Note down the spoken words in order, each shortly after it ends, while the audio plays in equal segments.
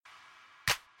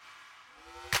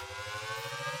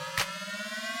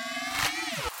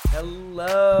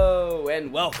Hello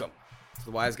and welcome to the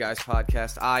Wise Guys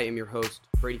podcast. I am your host,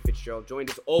 Brady Fitzgerald,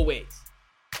 joined as always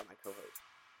by my co-host,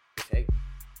 Chris Hagan.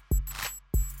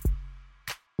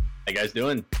 How you guys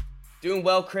doing? Doing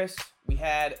well, Chris. We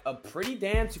had a pretty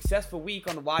damn successful week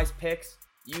on the Wise picks.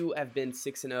 You have been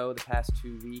 6-0 the past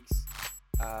 2 weeks.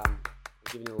 I'm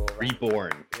giving you a little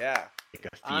Reborn. Yeah.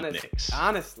 Like a phoenix.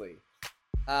 Honestly.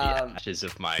 The ashes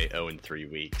of my 0-3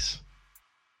 weeks.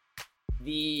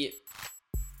 The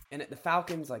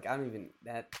Falcons, like, I can't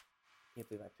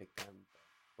believe I picked them.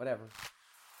 Whatever.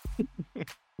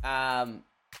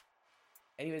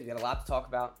 Anyways, we got a lot to talk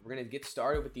about. We're going to get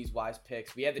started with these Wise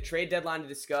picks. We have the trade deadline to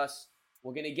discuss.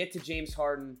 We're going to get to James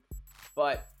Harden,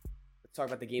 but let's talk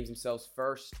about the games themselves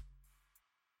first.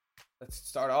 Let's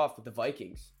start off with the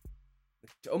Vikings.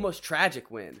 Almost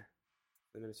tragic win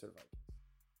for the Minnesota Vikings.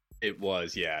 It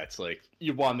was, yeah. It's like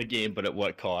you won the game, but at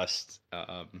what cost?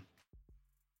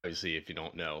 Obviously, if you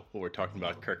don't know what we're talking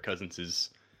about, Kirk Cousins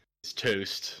is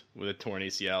toast with a torn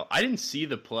ACL. I didn't see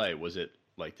the play. Was it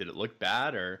like, did it look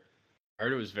bad, or I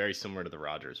heard it was very similar to the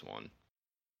Rodgers one?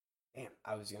 Damn,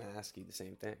 I was going to ask you the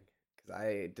same thing because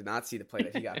I did not see the play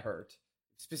that he got hurt.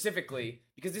 Specifically,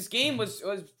 because this game was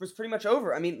pretty much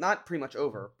over. I mean, not pretty much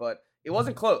over, but it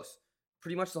wasn't close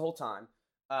pretty much the whole time.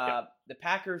 The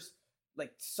Packers,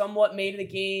 like, somewhat made it a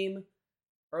game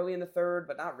early in the third,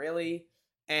 but not really.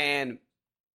 And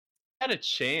Had a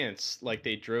chance, like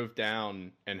they drove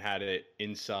down and had it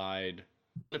inside,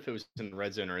 I don't know if it was in the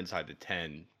red zone or inside the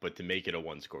 10, but to make it a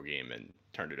one-score game and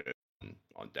turned it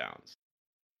on downs.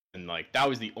 And like that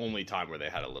was the only time where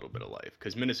they had a little bit of life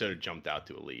because Minnesota jumped out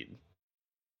to a lead.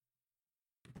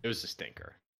 It was a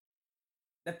stinker.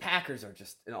 the Packers are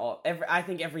just I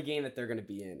think every game that they're going to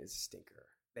be in is a stinker.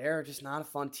 They're just not a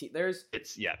fun team.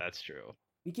 That's true.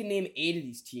 We can name 8 of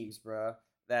these teams, bro,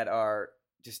 that are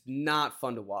just not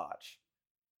fun to watch.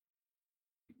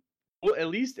 Well, at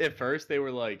least at first they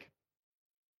were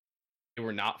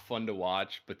not fun to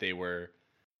watch, but they were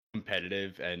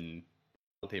competitive and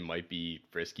they might be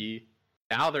frisky.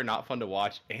 Now they're not fun to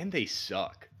watch and they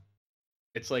suck.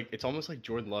 It's almost like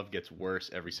Jordan Love gets worse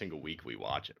every single week we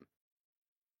watch him.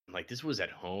 Like this was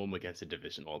at home against a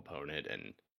divisional opponent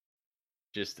and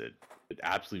just an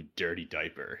absolute dirty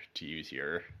diaper, to use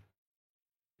your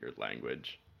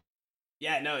language.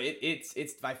 Yeah, no,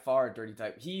 it's by far a dirty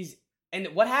type. And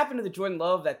what happened to the Jordan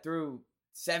Love that threw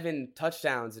 7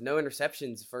 touchdowns and no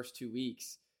interceptions the first 2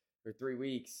 weeks or 3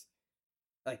 weeks?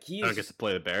 Like I don't get to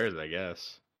play the Bears, I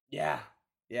guess. Yeah,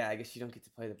 I guess you don't get to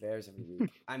play the Bears every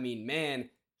week. I mean, man,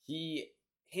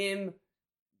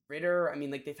 Ritter. I mean,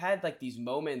 like they've had like these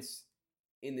moments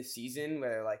in the season where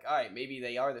they're like, all right, maybe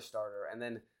they are the starter, and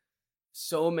then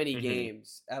so many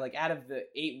games, like out of the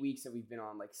 8 weeks that we've been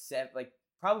on,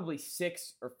 probably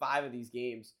 6 or 5 of these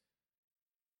games,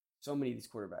 so many of these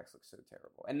quarterbacks look so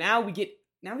terrible. And now we get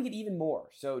even more.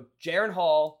 So Jaron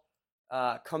Hall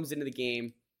comes into the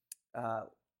game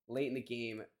late in the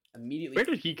game, immediately. Where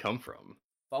did he come from?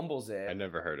 Fumbles it. I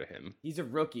never heard of him. He's a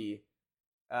rookie.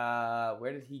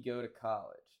 Where did he go to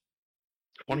college?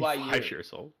 25 years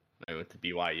old. I went to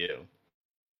BYU.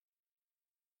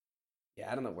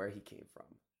 Yeah, I don't know where he came from.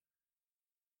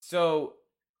 So,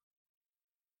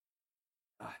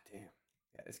 damn.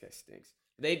 Yeah, this guy stinks.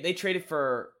 They traded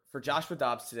for Joshua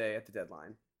Dobbs today at the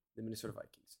deadline, the Minnesota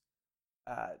Vikings.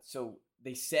 So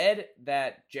they said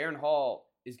that Jaron Hall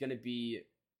is going to be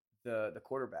the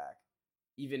quarterback,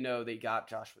 even though they got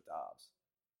Joshua Dobbs.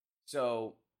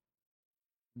 So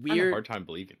weird. I have a hard time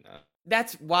believing that.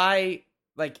 That's why,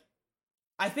 like,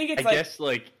 I think it's I guess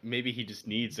like maybe he just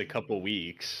needs a couple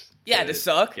weeks. To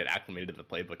suck, get acclimated to the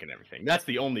playbook and everything. That's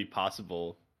the only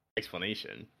possible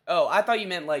explanation. Oh, I thought you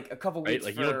meant like a couple weeks.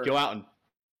 Like you don't go out and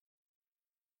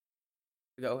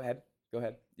go ahead.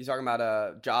 You're talking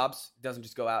about Jobs doesn't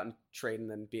just go out and trade and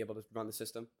then be able to run the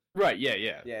system. Right?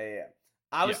 Yeah.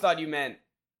 I always thought you meant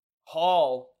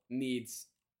Hall needs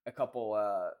a couple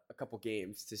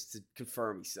games just to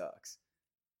confirm he sucks.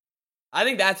 I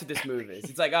think that's what this move is.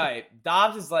 It's like, all right,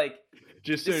 Dobbs is like,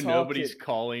 just so nobody's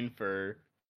calling for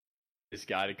this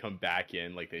guy to come back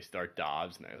in, like they start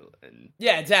Dobbs and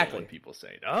yeah, exactly. People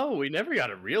saying, "Oh, we never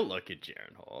got a real look at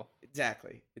Jaron Hall."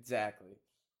 Exactly. I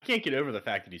can't get over the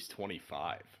fact that he's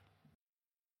 25.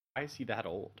 Why is he that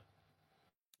old?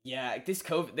 Yeah,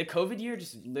 the COVID year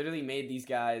just literally made these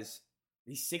guys.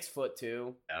 He's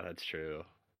 6'2". Yeah, that's true.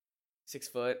 6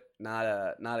 foot, not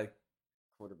a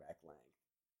quarterback length.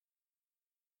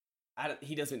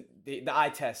 The eye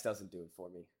test doesn't do it for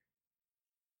me.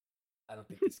 I don't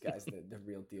think this guy's the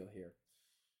real deal here.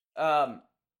 No,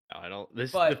 I don't.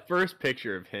 The first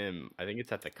picture of him, I think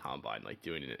it's at the combine, like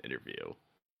doing an interview.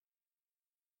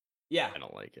 Yeah. I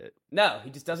don't like it. No, he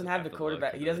just doesn't have the the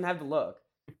quarterback. look, He doesn't have the look.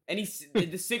 And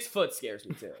the 6 foot scares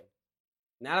me too.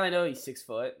 Now that I know he's 6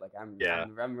 foot, like I'm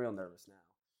real nervous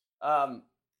now.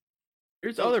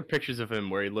 There's so- other pictures of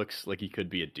him where he looks like he could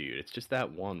be a dude. It's just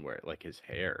that one where like his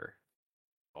hair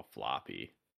all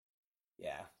floppy.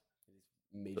 Yeah.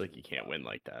 I feel like you can't win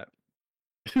like that.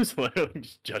 It's literally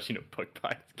just judging a book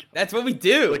by its cover. That's what we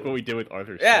do. Like what we did with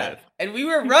Arthur Yeah, Smith. and we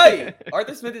were right.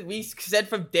 Arthur Smith, we said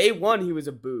from day one he was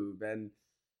a boob, and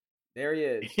there he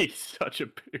is. He's such a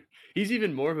boob. He's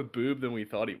even more of a boob than we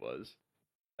thought he was.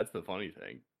 That's the funny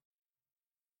thing.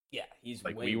 Yeah, he's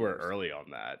like way we were worse. early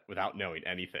on that without knowing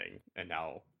anything, and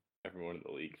now everyone in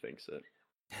the league thinks it.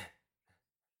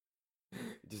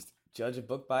 Just judge a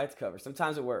book by its cover.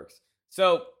 Sometimes it works.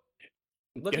 So,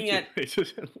 looking at the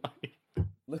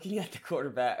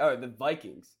quarterback or the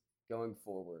Vikings going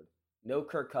forward, no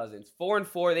Kirk Cousins,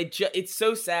 4-4. It's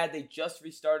so sad. They just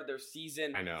restarted their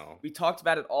season. I know. We talked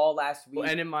about it all last week. Well,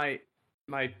 and in my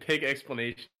pig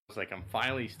explanation was like, I'm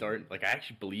finally starting. Like, I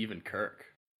actually believe in Kirk.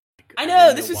 Like, I know,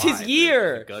 didn't this was why, his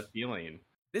year. It's a gut feeling.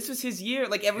 This was his year.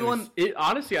 Like everyone,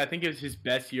 honestly, I think it was his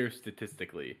best year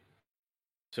statistically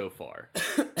so far.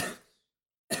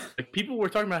 Like people were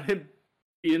talking about him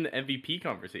in the MVP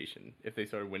conversation if they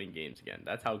started winning games again.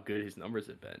 That's how good his numbers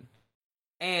have been.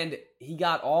 And he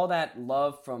got all that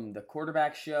love from the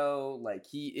quarterback show. Like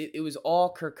it was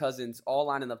all Kirk Cousins, all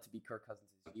lining up to be Kirk Cousins'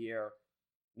 year.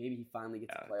 Maybe he finally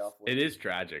gets a playoff win. It is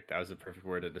tragic. That was the perfect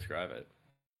word to describe it.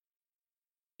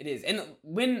 It is. And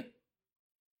when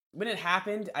it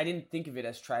happened, I didn't think of it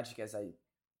as tragic as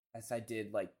I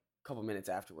did like a couple minutes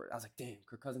afterward. I was like, damn,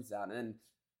 Kirk Cousins is out. And then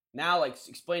now like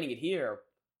explaining it here,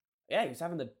 yeah, he was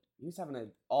having a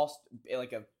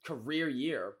career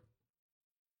year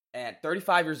at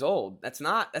 35 years old. That's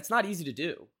not easy to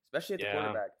do, especially at the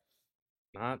quarterback.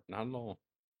 Not at all.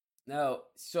 No.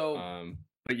 So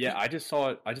but yeah, I just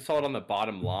saw it on the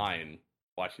bottom line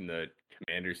watching the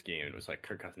Commanders game. It was like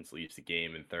Kirk Cousins leaves the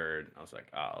game in third. I was like,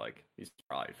 oh, like he's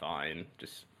probably fine.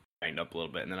 Just banged up a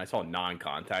little bit. And then I saw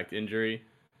non-contact injury.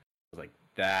 I was like,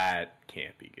 that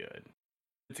can't be good.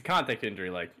 It's a contact injury,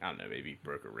 like, I don't know, maybe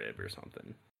broke a rib or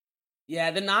something.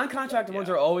 Yeah, the non-contact ones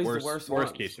are always the worst ones.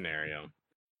 Worst case scenario.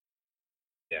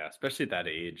 Yeah, especially at that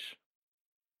age.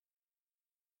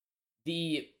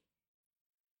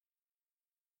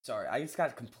 Sorry, I just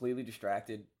got completely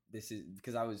distracted. This is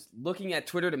because I was looking at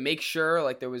Twitter to make sure,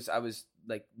 like, I was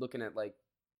like looking at like,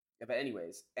 but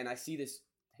anyways, and I see this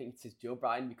thing that says Joe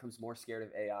Biden becomes more scared of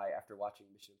AI after watching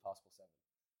Mission Impossible 7.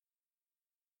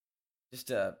 Just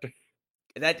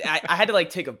that I had to like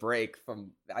take a break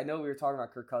from. I know we were talking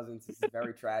about Kirk Cousins. This is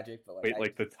very tragic, but like,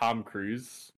 wait, the Tom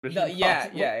Cruise Mission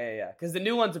Impossible? Yeah. Because the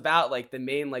new one's about like the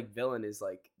main like villain is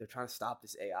like they're trying to stop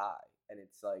this AI, and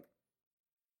it's like,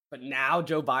 but now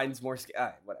Joe Biden's more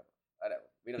scared. Whatever.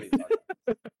 We don't need to talk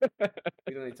about this.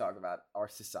 We don't need to talk about our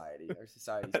society. Our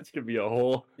society's That's gonna be a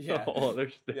whole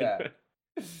other thing. Yeah.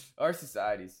 Our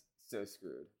society's so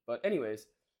screwed. But anyways.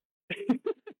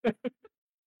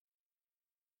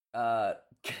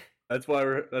 That's why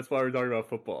we're talking about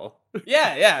football.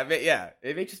 yeah.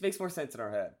 It just makes more sense in our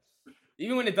head.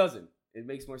 Even when it doesn't. It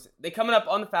makes more sense. They coming up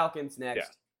on the Falcons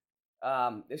next.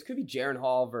 Yeah. This could be Jaron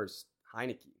Hall versus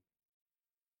Heineke.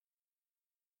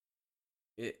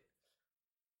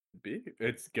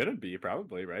 It's gonna be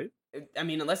probably, right? I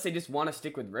mean, unless they just want to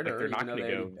stick with Ritter, they're not even though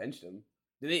gonna they benched him.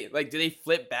 Do they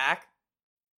flip back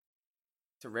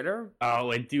to Ritter?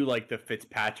 Oh, and do like the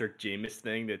Fitzpatrick Jameis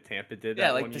thing that Tampa did. Yeah,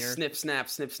 that like one the year? snip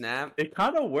snap. It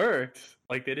kind of worked.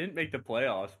 Like they didn't make the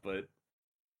playoffs, but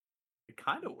it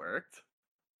kind of worked.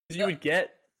 You would get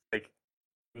like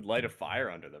would light a fire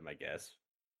under them, I guess.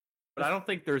 But I don't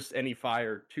think there's any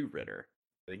fire to Ritter.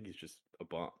 I think he's just a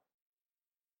bum.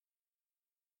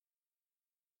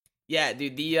 Yeah,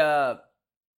 dude, I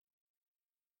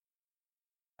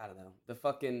don't know. The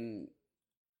Falcons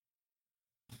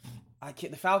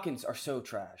are so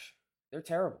trash. They're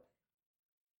terrible.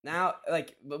 Now,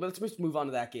 like, let's just move on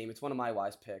to that game. It's one of my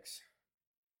wise picks.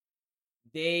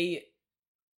 I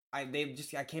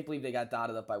can't believe they got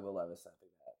dotted up by Will Levis after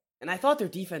that. And I thought their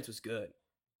defense was good.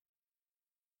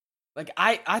 Like,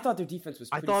 I thought their defense was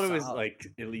pretty solid. It was, like,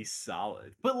 at least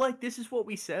solid. But, like, this is what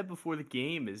we said before the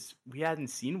game is we hadn't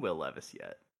seen Will Levis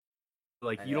yet.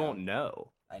 Like, you don't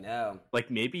know. I know.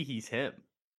 Like, maybe he's him.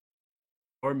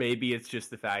 Or maybe it's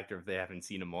just the factor of they haven't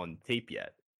seen him on tape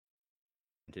yet.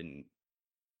 Weren't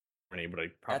able to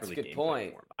properly That's a good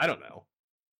point. For him. I don't know.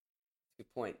 Good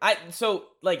point. So,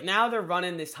 like, now they're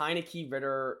running this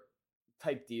Heineke-Ritter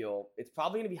type deal. It's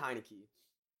probably going to be Heineke.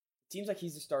 Seems like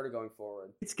he's the starter going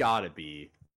forward. It's gotta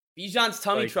be. Bijan's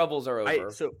tummy troubles are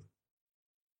over.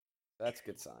 That's a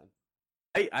good sign.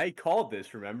 I called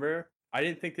this, remember? I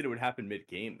didn't think that it would happen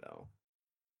mid-game, though.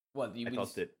 What, I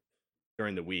thought that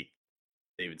during the week,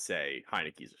 they would say,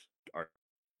 Heineke's our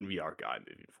guy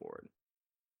moving forward.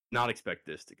 Not expect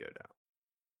this to go down.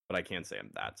 But I can't say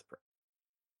I'm that surprised.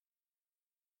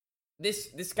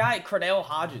 This guy, Cardale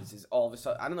Hodges, is all of a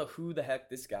sudden... I don't know who the heck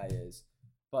this guy is,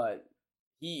 but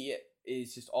he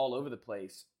is just all over the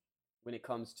place when it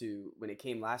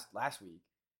came last week.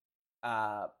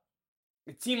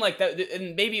 It seemed like that,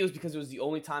 and maybe it was because it was the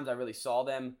only times I really saw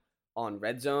them on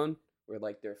Red Zone, where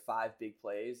like there are 5 big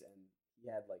plays, and he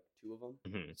had like 2 of them.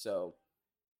 Mm-hmm. So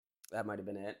that might have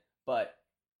been it. But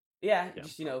yeah,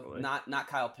 just probably. not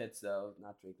Kyle Pitts though,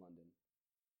 not Drake London.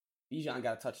 Bijan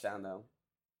got a touchdown though.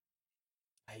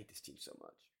 I hate this team so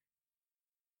much.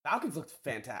 Falcons looked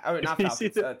fantastic. Or not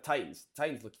Falcons, Titans.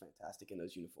 Titans looked fantastic in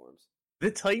those uniforms.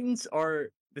 The Titans are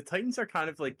kind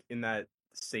of like in that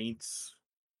Saints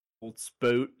old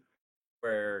boat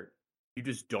where you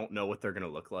just don't know what they're gonna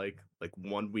look like. Like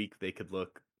one week they could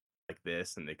look like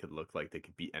this, and they could look like they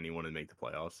could beat anyone and make the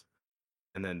playoffs.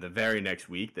 And then the very next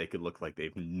week they could look like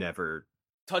they've never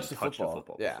touched a football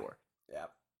before. Yeah.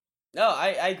 No, I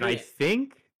agree. And I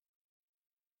think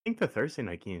the Thursday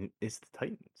night game is the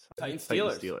Titans.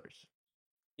 Steelers.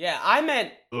 Yeah, I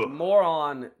meant more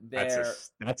on their...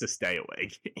 That's a stay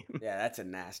away game. Yeah, that's a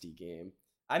nasty game.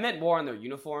 I meant more on their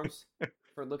uniforms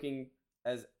for looking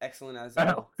as excellent as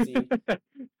I've seen.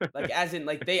 Like, as in,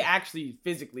 like, they actually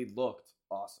physically looked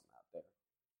awesome out there.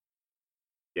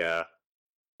 Yeah.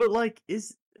 But, like,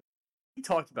 we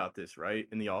talked about this, right?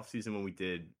 In the offseason when we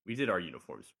did our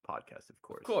uniforms podcast, of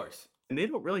course. Of course. And they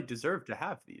don't really deserve to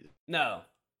have these. No,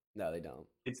 they don't.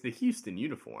 It's the Houston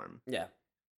uniform. Yeah.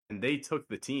 And they took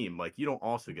the team. Like, you don't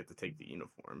also get to take the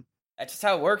uniform. That's just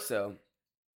how it works, though.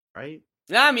 Right?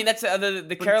 No, I mean, that's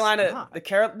the Carolina...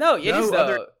 No, it is,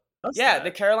 though. Yeah,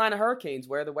 the Carolina Hurricanes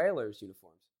wear the Whalers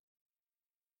uniforms.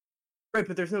 Right,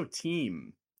 but there's no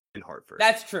team in Hartford.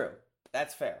 That's true.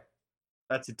 That's fair.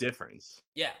 That's a difference.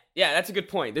 Yeah, that's a good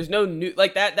point. There's no new...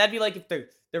 Like, that'd be like if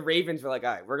the Ravens were like,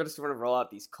 all right, we're just going to roll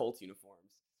out these Colts uniforms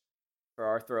for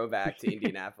our throwback to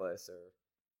Indianapolis or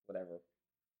whatever.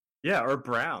 Yeah, or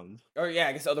Browns. Or yeah,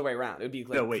 I guess the other way around. It would be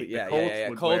like, no, wait,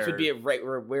 Colts would be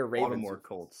where Ravens. Baltimore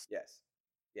Colts. Yes.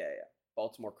 Yeah.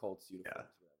 Baltimore Colts uniforms.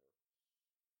 Yeah.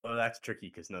 Well, that's tricky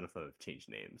because none of them have changed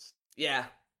names. Yeah.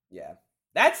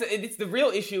 It's the real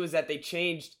issue is that they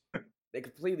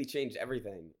completely changed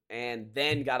everything and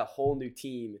then got a whole new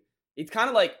team. It's kind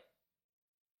of like,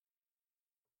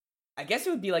 I guess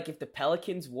it would be like if the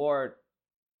Pelicans wore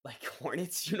like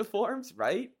Hornets uniforms,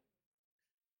 right?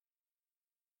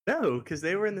 No, because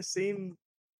they were in the same.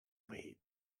 Wait,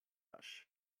 gosh.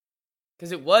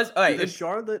 Because it was all right.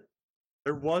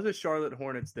 There was a Charlotte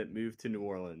Hornets that moved to New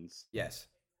Orleans. Yes.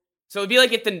 So it'd be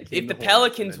like if the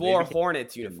Pelicans wore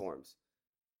Hornets uniforms.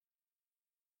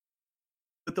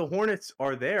 But the Hornets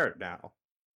are there now.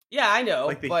 Yeah, I know.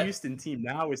 Like the Houston team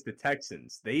now is the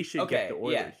Texans. They should get the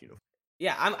Oilers uniform.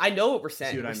 Yeah, I know what we're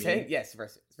saying. See what I mean? Yes,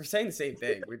 we're saying the same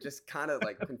thing. We're just kind of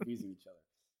like confusing each other.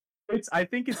 I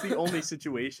think it's the only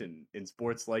situation in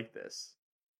sports like this.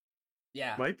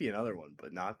 Yeah. Might be another one,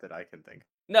 but not that I can think.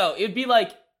 No, it'd be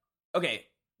like, okay,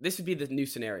 this would be the new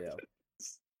scenario.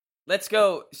 Let's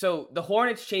go. So the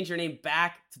Hornets change their name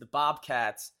back to the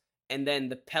Bobcats, and then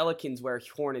the Pelicans wear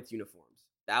Hornets uniforms.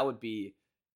 That would be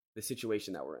the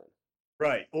situation that we're in.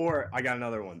 Right. Or I got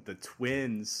another one. The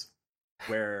Twins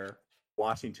wear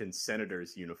Washington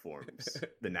Senators uniforms.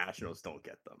 The Nationals don't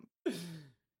get them.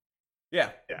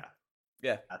 Yeah.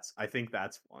 I think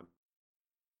that's one.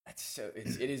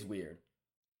 It is weird,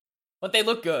 but they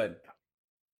look good.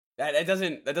 That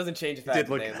doesn't change the fact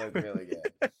that they look really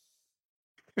good.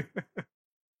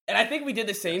 And I think we did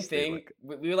the same thing.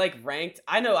 We like ranked.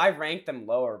 I know I ranked them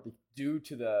lower due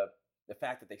to the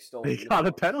fact that they stole. They got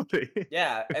a penalty.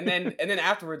 Yeah, and then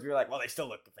afterwards we were like, well, they still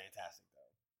look fantastic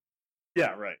though.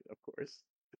 Yeah, right. Of course.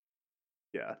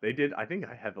 Yeah, they did. I think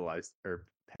I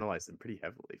penalized them pretty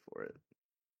heavily for it.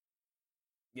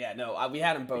 Yeah, no, we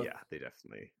had them both. Yeah, they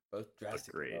definitely both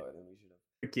drastically great. Lower than we should have.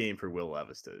 Good game for Will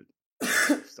Levis to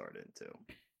start into.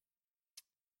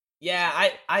 Yeah,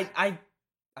 I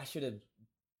should have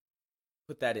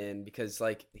put that in because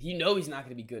like he's not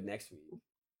going to be good next week.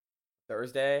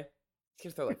 Thursday,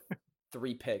 he's going to throw like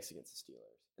 3 picks against the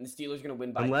Steelers, and the Steelers are going to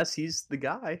win by unless he's the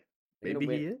guy. Maybe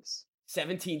he is.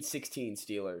 17-16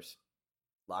 Steelers.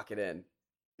 Lock it in.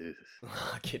 Ugh.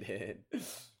 Lock it in.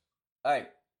 All right.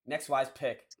 Next wise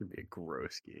pick. It's going to be a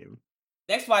gross game.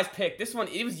 Next wise pick. This one,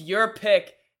 it was your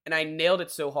pick, and I nailed it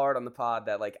so hard on the pod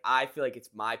that like I feel like it's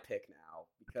my pick now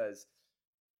because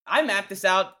I mapped this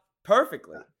out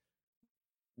perfectly.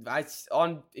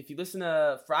 if you listen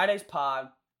to Friday's pod,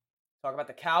 talk about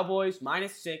the Cowboys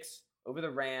 -6 over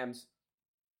the Rams,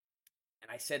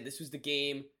 and I said this was the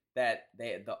game that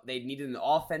they needed an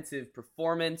offensive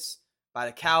performance by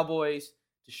the Cowboys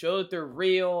to show that they're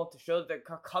real, to show that they're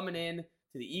coming in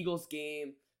to the Eagles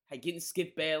game, getting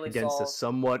Skip Bayless against a off.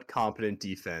 somewhat competent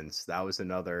defense. That was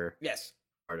another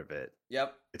part of it.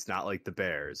 Yep. It's not like the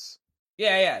Bears.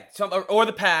 Yeah. Or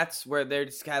the Pats, where they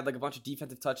just had like a bunch of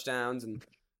defensive touchdowns, and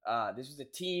this was a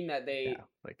team that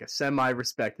like a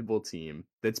semi-respectable team.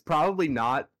 That's probably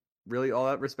not really all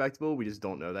that respectable. We just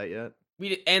don't know that yet.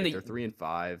 They're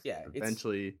 3-5. Yeah,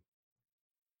 eventually,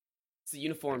 it's the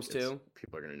uniforms too.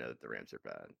 People are gonna know that the Rams are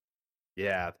bad.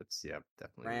 Yeah,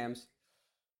 definitely Rams.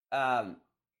 And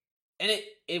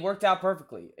it worked out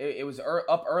perfectly. It was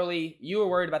up early. You were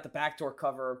worried about the backdoor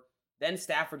cover. Then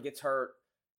Stafford gets hurt,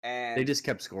 and they just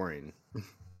kept scoring.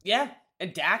 Yeah,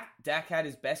 and Dak had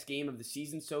his best game of the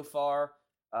season so far.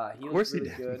 He looked really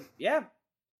good. Yeah,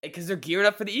 because they're gearing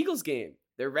up for the Eagles game.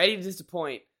 They're ready to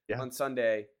disappoint on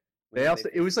Sunday.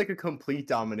 It was like a complete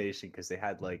domination because they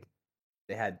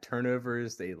had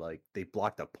turnovers. They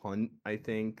blocked a punt, I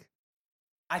think.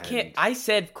 I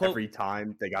said quote, every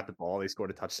time they got the ball, they scored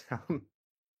a touchdown.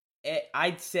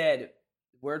 I said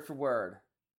word for word.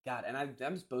 God, and I'm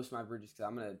just boasting my bridges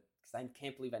because I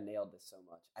can't believe I nailed this so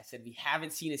much. I said we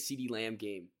haven't seen a CeeDee Lamb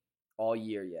game all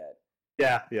year yet.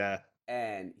 Yeah.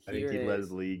 And I think he led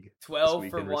the league. 12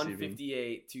 for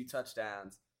 158, 2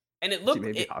 touchdowns. And it looked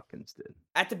maybe Hopkins did.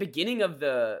 At the beginning of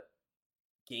the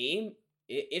game,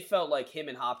 it felt like him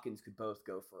and Hopkins could both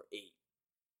go for 8.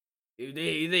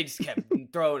 They just kept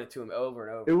throwing it to him over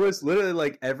and over. It was literally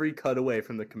like every cutaway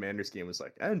from the Commanders game was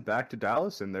like, and back to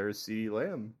Dallas, and there's CeeDee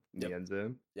Lamb in the end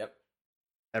zone. Yep.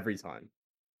 Every time.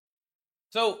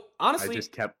 So, honestly, I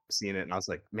just kept seeing it, and I was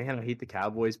like, man, I hate the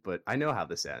Cowboys, but I know how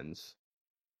this ends.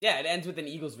 Yeah, it ends with an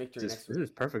Eagles victory next week. This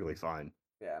is perfectly fine.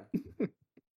 Yeah.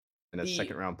 And a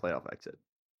second-round playoff exit.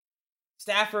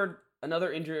 Stafford,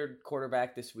 another injured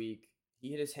quarterback this week.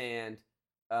 He hit his hand.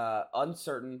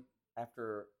 Uncertain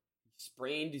after he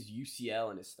sprained his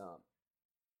UCL in his thumb.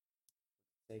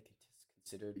 They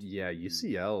considered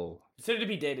UCL. Considered to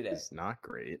be day-to-day. It's not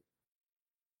great.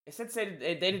 It said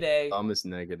day-to-day. Thumb is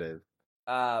negative.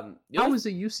 How is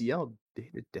a UCL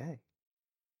day-to-day?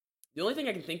 The only thing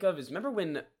I can think of is remember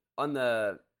when it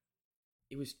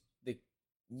was the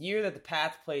year that the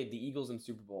Pats played the Eagles in the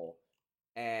Super Bowl,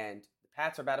 and the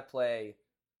Pats are about to play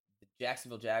the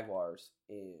Jacksonville Jaguars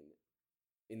in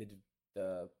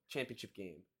the championship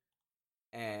game,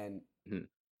 and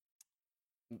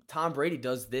Tom Brady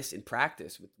does this in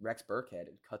practice with Rex Burkhead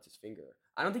and cuts his finger.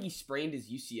 I don't think he sprained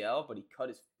his UCL, but he cut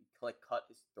his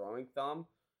throwing thumb.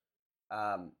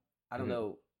 I don't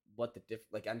know what the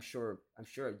I'm sure a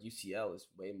UCL is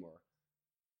way more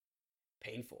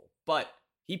painful, but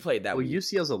he played that. Well,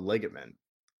 UCL's a ligament.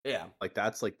 Yeah, like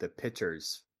that's like the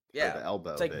pitcher's for the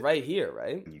elbow. It's like right here,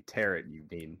 right? When you tear it, you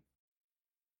mean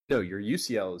no, your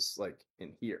UCL is like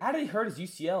in here. How did he hurt his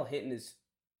UCL hitting his?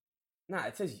 Nah,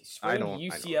 it says sprained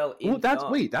UCL in. Well,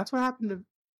 that's what happened to.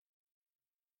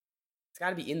 It's got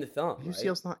to be in the thumb.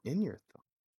 UCL's not in your thumb.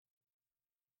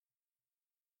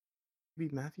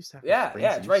 Matthew Stafford. Yeah,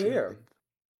 it's right here.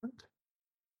 What?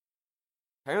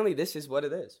 Apparently, this is what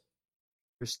it is.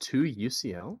 There's 2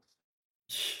 UCLs?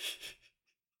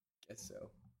 Guess so.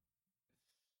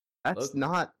 That's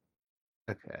not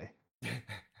okay.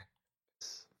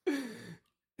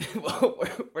 Well,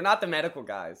 we're not the medical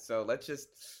guys, so let's just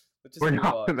we're move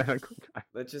not on. The medical guys.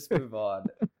 Let's just move on.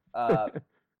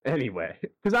 Anyway,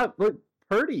 because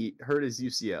Purdy hurt his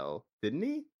UCL, didn't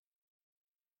he?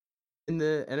 In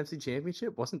the NFC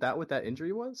Championship? Wasn't that what that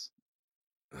injury was?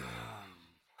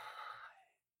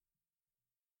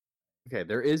 Okay,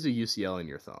 there is a UCL in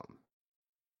your thumb.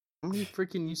 How many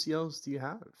freaking UCLs do you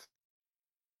have?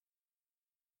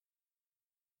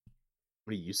 How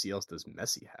many UCLs does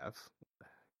Messi have?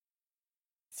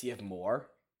 Does he have more?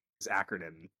 His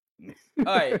acronym. All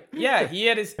right, yeah, he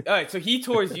had his. All right, so he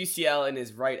tore his UCL in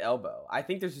his right elbow. I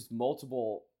think there's just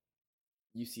multiple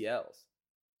UCLs.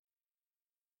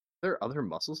 There are other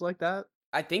muscles like that?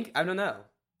 I don't know.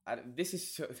 This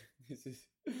is so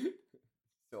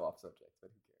off subject, but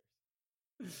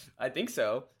who cares? I think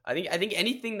so. I think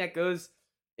anything that goes.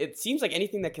 It seems like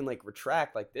anything that can like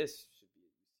retract like this should be a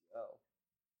UCL.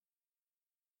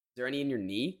 Is there any in your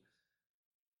knee?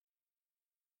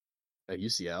 A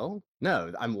UCL?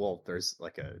 No, there's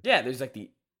like a. Yeah, there's like the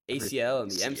ACL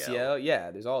and the MCL. Yeah,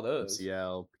 there's all those.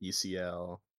 MCL, PCL.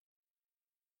 All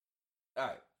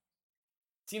right.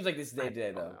 Seems like this is day to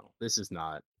day though. This is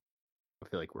not. I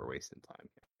feel like we're wasting time.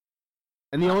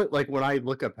 And the only like when I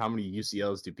look up how many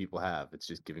UCLs do people have, it's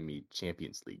just giving me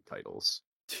Champions League titles.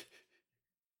 I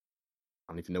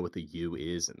don't even know what the U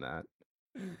is in that.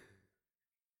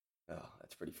 Oh,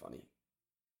 that's pretty funny.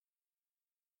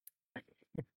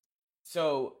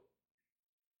 So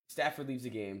Stafford leaves the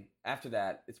game. After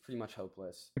that, it's pretty much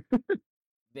hopeless.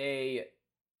 they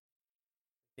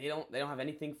don't have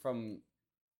anything from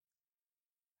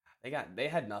they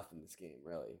had nothing this game,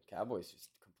 really. Cowboys just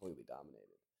completely dominated.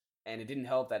 And it didn't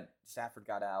help that Stafford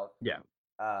got out. Yeah.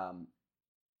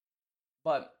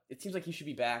 But it seems like he should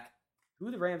be back. Who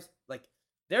are the Rams? Like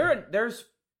there's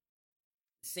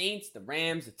Saints, the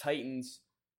Rams, the Titans,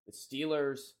 the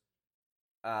Steelers.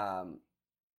 I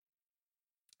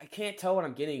can't tell what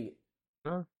I'm getting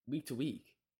week to week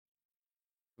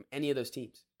from any of those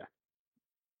teams. Yeah.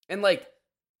 And like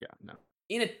no.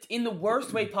 In the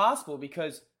worst way possible,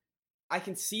 because I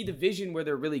can see the vision where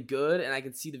they're really good, and I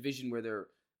can see the vision where they're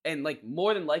like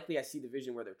more than likely I see the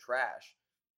vision where they're trash.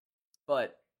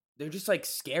 But they're just like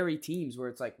scary teams where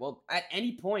it's like, well, at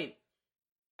any point,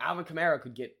 Alvin Kamara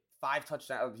could get 5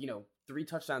 touchdowns, 3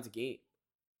 touchdowns a game.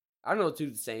 I don't know what to do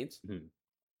with the Saints. Mm-hmm.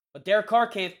 But Derek Carr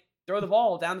can't throw the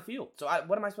ball down the field. So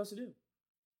what am I supposed to do?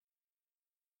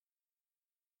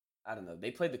 I don't know.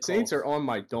 They played the Colts. Saints are on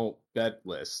my don't bet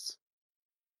list,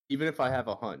 even if I have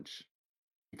a hunch,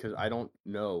 because I don't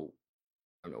know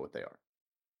what they are.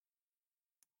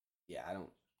 Yeah, I don't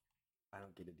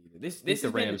get it either. This the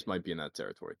Rams might be in that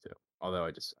territory too. Although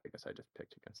I guess I just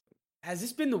picked against them. Has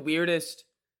this been the weirdest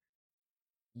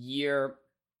year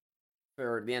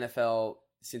for the NFL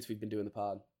since we've been doing the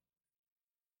pod?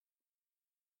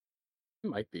 It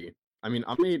might be. I mean,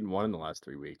 I'm 8-1 in the last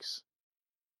 3 weeks.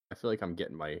 I feel like I'm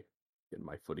getting my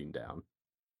footing down.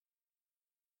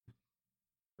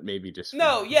 Maybe just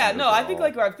I think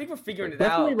we're figuring it out.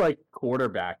 Definitely like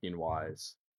quarterbacking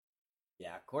wise.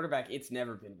 Yeah, quarterback. It's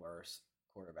never been worse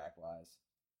quarterback wise.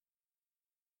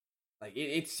 Like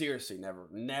it's seriously never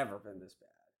been this bad.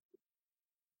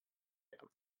 Yeah.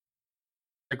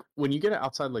 Like when you get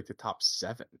outside like the top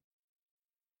 7.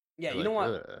 Yeah, you know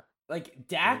what? Like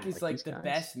Dak is like the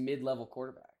best mid-level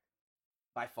quarterback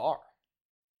by far.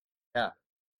 Yeah,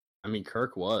 I mean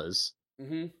Kirk was.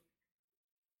 Mm-hmm.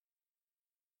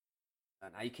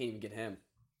 Now you can't even get him.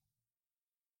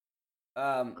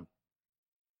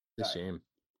 It's a shame.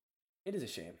 It is a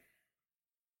shame,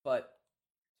 but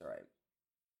it's all right.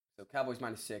 So Cowboys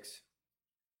 -6,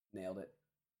 nailed it.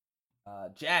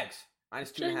 Jags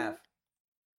 -2.5.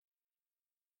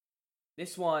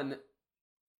 This one,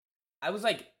 I was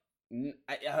like,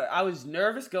 I was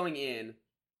nervous going in.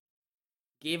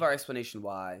 Gave our explanation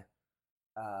why,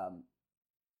 and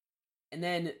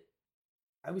then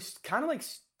I was kind of like,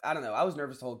 I don't know. I was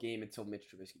nervous the whole game until Mitch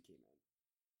Trubisky came in.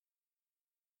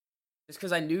 Just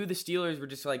because I knew the Steelers were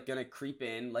just like gonna creep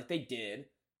in, like they did.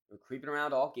 They were creeping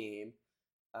around all game,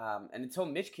 and until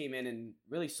Mitch came in and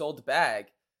really sold the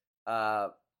bag,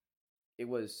 it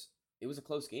was a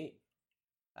close game.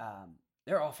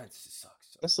 Their offense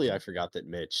sucks. Honestly, I forgot that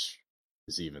Mitch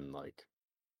is even like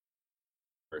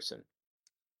person.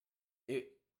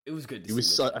 It was good to see.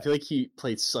 Was I feel like he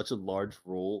played such a large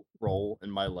role in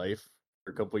my life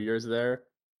for a couple of years there.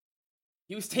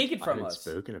 He was taken from us. I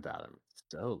haven't spoken about him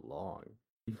so long.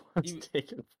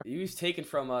 He was taken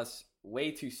from us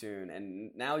way too soon,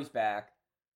 and now he's back.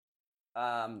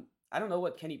 I don't know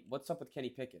what's up with Kenny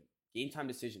Pickett. Game time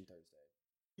decision Thursday.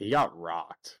 He got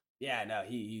rocked. Yeah, no,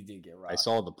 he did get rocked. I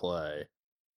saw the play,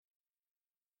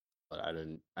 but I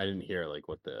didn't hear like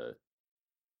what the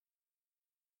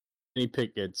Kenny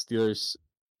Pickett Steelers.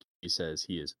 He says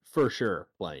he is for sure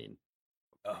playing.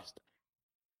 Oh,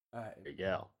 all right. There you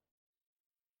go.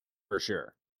 For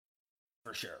sure.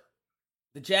 For sure.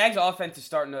 The Jags offense is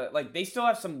starting to like they still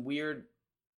have some weird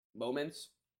moments,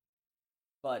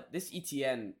 but this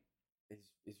ETN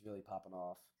is really popping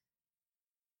off.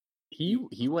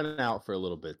 He went out for a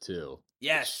little bit too.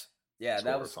 Yes. Yeah,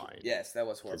 that was horrifying. Yes, that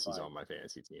was horrifying. Because he's on my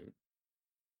fantasy team.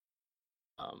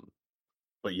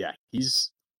 But yeah,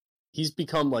 he's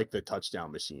become like the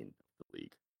touchdown machine of the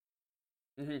league.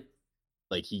 Mm-hmm.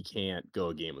 Like he can't go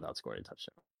a game without scoring a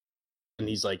touchdown. And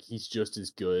he's just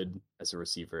as good as a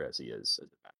receiver as he is as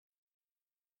a back.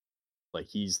 Like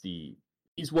he's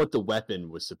what the weapon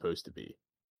was supposed to be.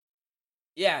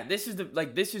 Yeah, this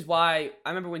is why I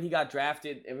remember when he got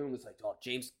drafted, everyone was like, "Oh,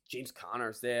 James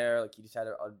Conner's there." Like he just had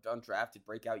an undrafted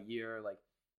breakout year. Like,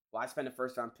 why spend a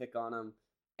first round pick on him?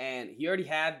 And he already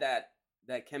had that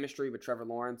chemistry with Trevor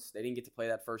Lawrence. They didn't get to play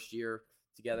that first year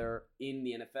together in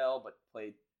the NFL, but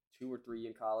played 2 or 3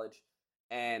 in college.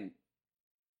 And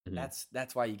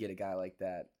that's why you get a guy like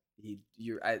that.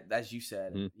 As you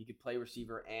said, he could play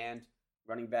receiver and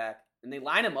running back, and they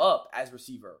line him up as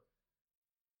receiver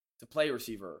to play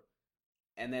receiver,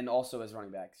 and then also as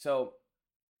running back. So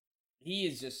he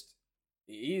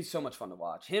is so much fun to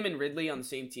watch. Him and Ridley on the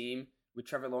same team with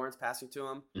Trevor Lawrence passing to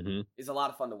him is a lot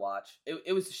of fun to watch.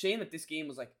 It was a shame that this game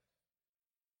was like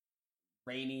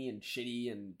rainy and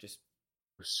shitty and just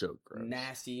so gross.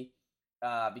 Nasty,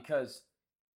 because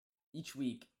each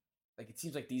week, like it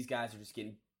seems like these guys are just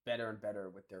getting better and better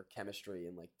with their chemistry,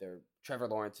 and like their Trevor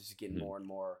Lawrence is just getting more and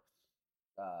more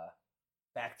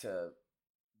back to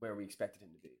where we expected him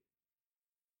to be.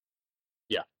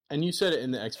 Yeah, and you said it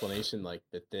in the explanation, like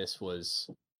that this was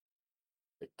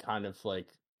kind of like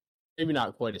maybe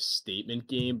not quite a statement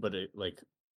game, but like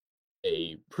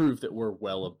a proof that we're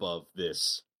well above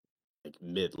this like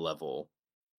mid-level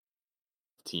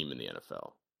team in the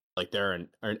NFL. Like they're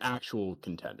an actual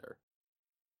contender,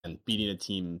 and beating a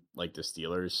team like the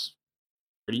Steelers,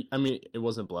 I mean, it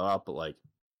wasn't a blowout, but like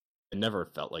it never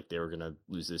felt like they were gonna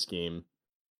lose this game.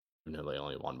 You know, they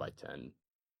only won by 10.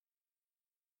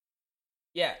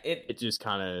 Yeah, it just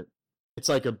kind of it's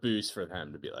like a boost for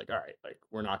them to be like, all right, like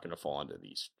we're not gonna fall into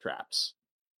these traps.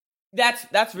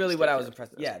 That's really what I was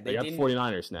impressed. Yeah, they got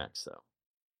 49ers next, though.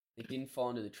 They didn't fall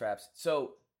into the traps.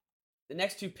 So the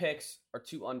next two picks are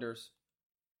two unders.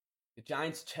 The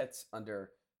Giants-Jets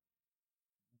under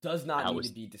does not need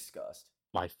to be discussed.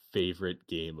 My favorite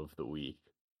game of the week.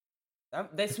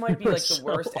 This might be like the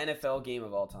worst NFL game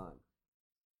of all time.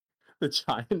 The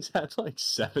Giants had like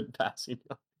 7 passing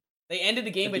yards. They ended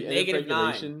the game with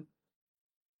 -9.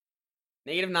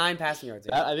 -9 passing yards.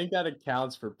 I think that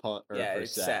accounts for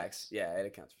sacks. Yeah, it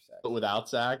accounts for sacks. But without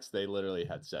sacks, they literally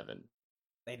had 7.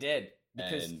 They did.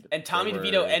 And Tommy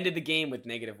DeVito ended the game with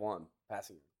 -1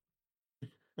 passing yards.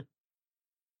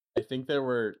 I think there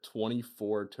were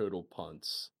 24 total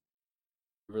punts.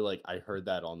 I heard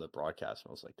that on the broadcast, and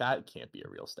I was like, that can't be a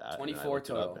real stat. 24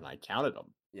 total. And I counted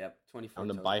them. Yep, 24 counted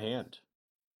them total. by hand.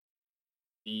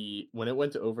 When it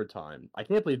went to overtime, I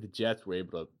can't believe the Jets were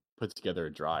able to put together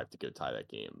a drive to go tie that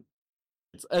game.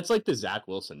 It's like the Zach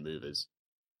Wilson move is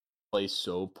play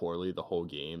so poorly the whole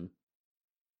game,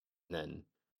 and then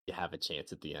you have a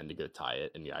chance at the end to go tie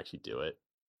it, and you actually do it.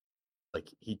 Like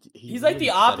he's like the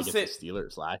opposite against the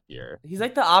Steelers last year. He's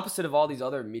like the opposite of all these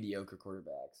other mediocre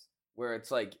quarterbacks, where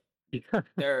it's like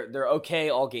they're okay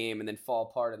all game and then fall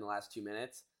apart in the last 2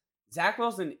 minutes. Zach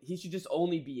Wilson, he should just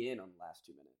only be in on the last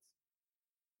 2 minutes.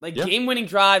 Like game-winning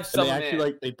drives. And they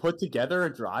actually they put together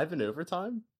a drive in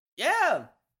overtime. Yeah,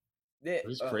 it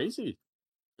was crazy.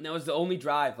 And that was the only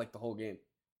drive like the whole game.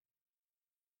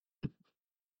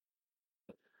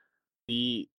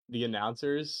 The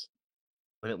announcers,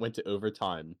 when it went to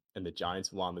overtime and the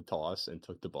Giants won the toss and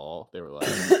took the ball, they were like,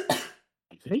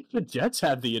 I think the Jets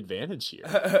have the advantage here.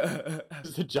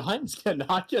 The Giants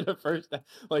cannot get a first down.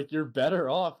 Like, you're better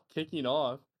off kicking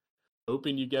off,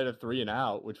 hoping you get a 3 and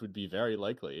out, which would be very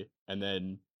likely, and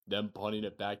then them punting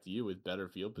it back to you with better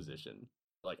field position.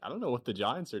 Like, I don't know what the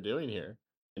Giants are doing here.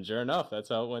 And sure enough, that's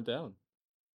how it went down.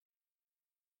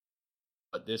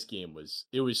 But this game was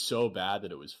so bad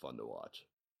that it was fun to watch.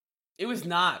 It was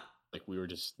not. Like, we were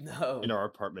just in our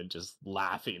apartment just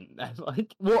laughing.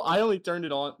 I only turned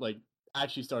it on,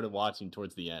 actually started watching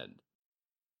towards the end.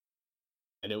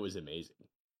 And it was amazing.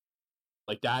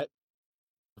 Like that,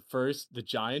 the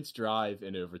Giants drive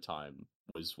in overtime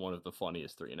was one of the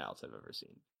funniest 3 and outs I've ever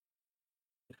seen.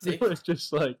 It was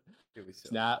just like,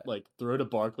 snap, bad. Throw to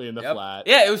Barkley in the flat.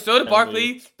 Yeah, it was throw to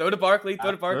Barkley, throw to Barkley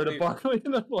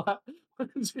in the flat.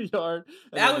 It's a yard.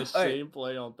 And that was the same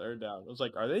play on 3rd down. I was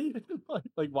like, are they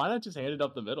why not just hand it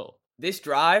up the middle? This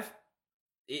drive,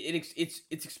 it's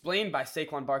explained by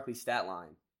Saquon Barkley's stat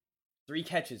line. 3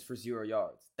 catches for 0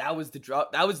 yards. That was the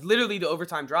drop. That was literally the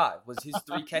overtime drive. Was his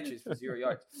 3 catches for 0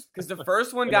 yards? Because the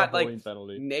first one got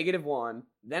 -1,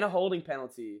 then a holding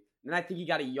penalty, then I think he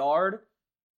got a yard,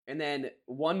 and then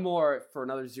one more for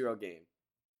another 0 game.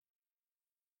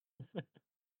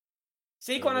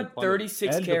 Saquon had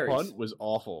 36 carries. The punt was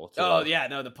awful, too. Oh, yeah,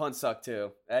 no, the punt sucked,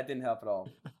 too. That didn't help at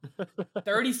all.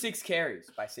 36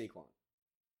 carries by Saquon.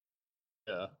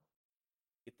 Yeah.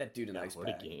 Get that dude a nice what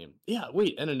bag. A game. Yeah,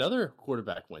 wait, and another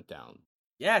quarterback went down.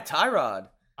 Yeah, Tyrod.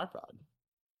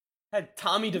 Had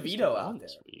Tommy Who's DeVito out there.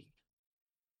 This week?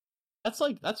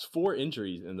 That's 4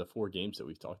 injuries in the 4 games that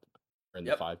we've talked about. Or in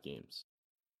the 5 games.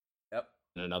 Yep.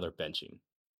 And another benching.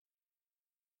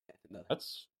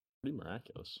 That's pretty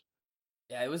miraculous.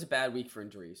 Yeah, it was a bad week for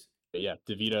injuries. But yeah,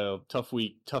 DeVito, tough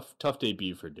week, tough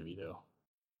debut for DeVito.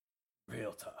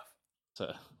 Real tough.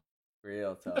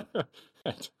 Real tough.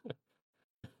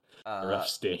 Rough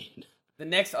stain. The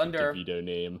next under DeVito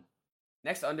name.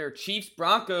 Next under Chiefs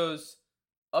Broncos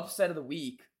upset of the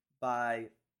week. by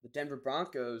the Denver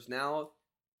Broncos. Now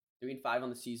 3-5 on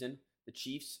the season. The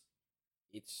Chiefs,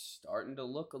 it's starting to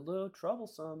look a little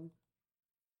troublesome.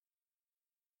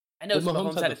 I know Well,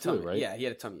 Mahomes Mahomes had had the a flu, tummy. right? Yeah, he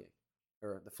had a tummy ache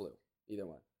or the flu, either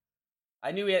one.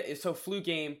 I knew he had so flu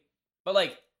game, but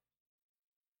like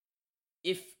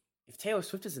if Taylor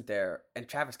Swift isn't there and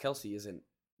Travis Kelce isn't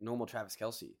normal Travis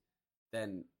Kelce,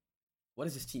 then what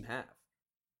does this team have?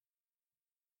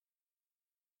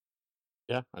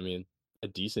 Yeah, I mean, a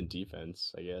decent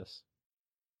defense, I guess.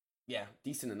 Yeah,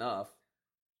 decent enough.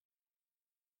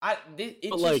 But It's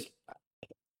just like,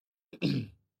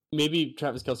 maybe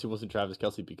Travis Kelce wasn't Travis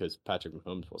Kelce because Patrick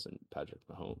Mahomes wasn't Patrick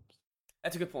Mahomes.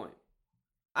 that's a good point.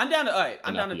 I'm down to all right. I'm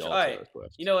And down not be to all all right. Taylor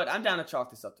Swift. You know what? I'm down to chalk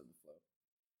this up to the flu.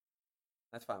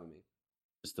 That's fine with me.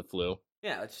 Just the flu.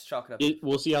 Yeah, let's just chalk it up. To the flu.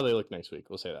 We'll see how they look next week.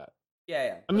 We'll say that.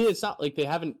 Yeah. I mean, it's not like they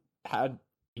haven't had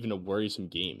even a worrisome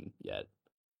game yet.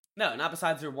 No, not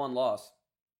besides their one loss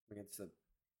against the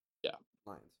Yeah.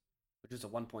 Lions, which was a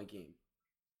 1-point game.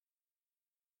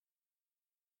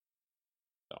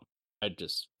 So I'd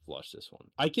just flush this one.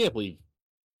 I can't believe,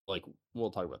 like,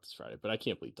 we'll talk about this Friday, but I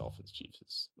can't believe Dolphins Chiefs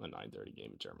is a 9:30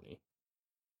 game in Germany.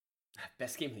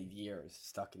 Best game of the year is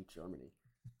stuck in Germany.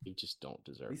 They just don't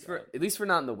deserve At least we're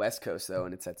not in the West Coast though,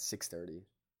 and it's at 6:30.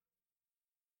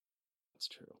 That's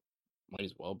true. Might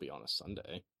as well be on a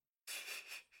Sunday.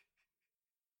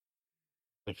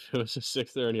 Like, if it was a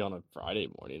 6:30 on a Friday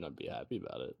morning, I'd be happy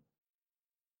about it.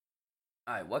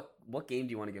 All right, what game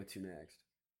do you want to go to next?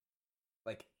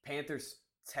 Like Panthers,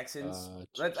 Texans. No.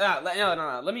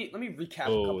 Let me recap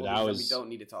a couple of these that we don't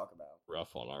need to talk about.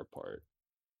 Rough on our part.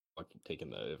 Fucking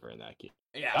taking the over in that game.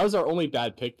 Yeah, that was our only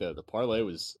bad pick though. The parlay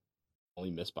was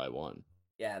only missed by one.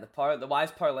 Yeah, the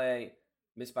wise parlay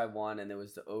missed by one, and there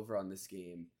was the over on this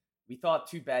game. We thought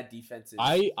two bad defenses.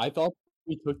 I thought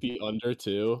we took the under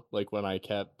too. Like when they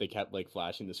kept like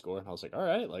flashing the score, and I was like, all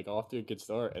right, like off to a good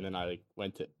start. And then I like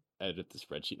went to edit the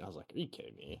spreadsheet, and I was like, are you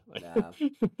kidding me? Like, nah.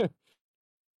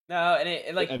 No, and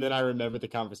it like, and then I remember the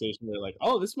conversation. We were like,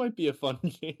 oh, this might be a fun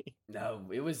game. No,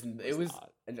 it was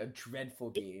a dreadful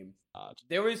game. Not.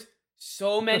 There was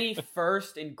so many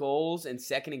first and goals and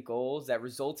second and goals that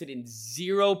resulted in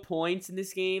 0 points in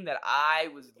this game that I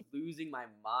was losing my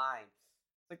mind.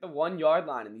 It's like the 1 yard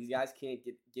line, and these guys can't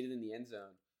get it in the end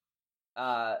zone.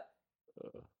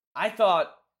 I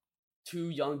thought two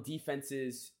young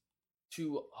defenses,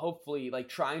 two hopefully like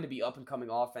trying to be up and coming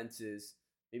offenses.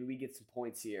 Maybe we get some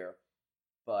points here,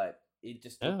 but it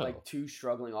just looked like two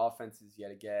struggling offenses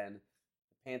yet again.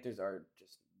 The Panthers are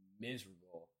just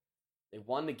miserable. They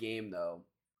won the game though,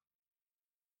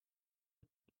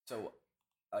 so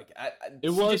like it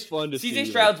was fun to see CJ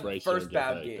Stroud's like, first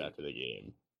bad game after the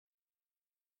game.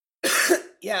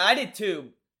 Yeah, I did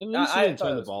too. At least they didn't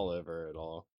turn the ball over at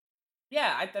all.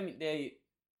 Yeah, I mean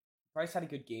Bryce had a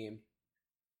good game.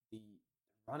 The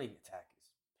running attack is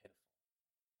pitiful.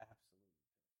 Absolutely.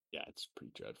 Yeah, it's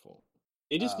pretty dreadful.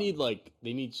 They just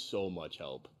they need so much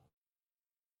help.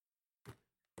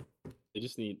 They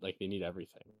just need they need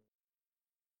everything.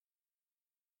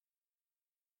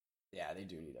 Yeah, they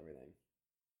do need everything.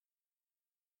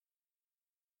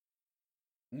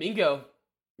 Mingo,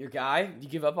 your guy, did you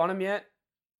give up on him yet?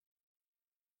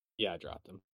 Yeah, I dropped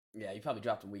him. Yeah, you probably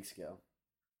dropped him weeks ago.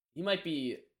 He might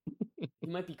be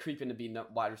creeping to be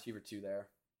wide receiver 2 there.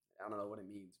 I don't know what it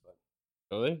means, but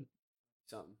really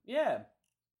something. Yeah,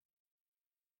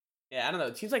 I don't know.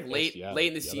 It seems like late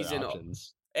in the season,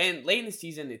 and late in the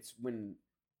season, it's when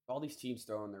all these teams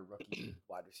throw in their rookie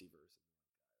wide receivers.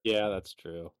 Yeah, that's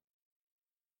true.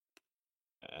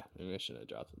 Maybe I shouldn't have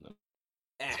dropped him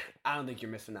then. I don't think you're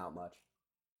missing out much.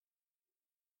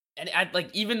 And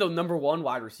even the number 1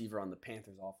 wide receiver on the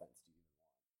Panthers offense.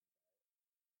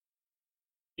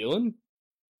 Thielen?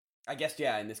 I guess,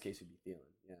 yeah, in this case it would be Thielen.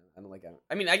 Yeah, I don't like that.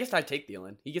 I mean, I guess I'd take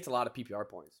Thielen. He gets a lot of PPR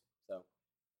points. So,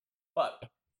 but.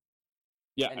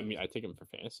 Yeah, anyway. I mean, I take him for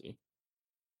fantasy.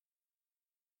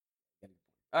 All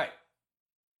right.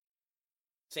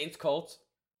 Saints Colts.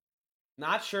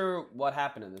 Not sure what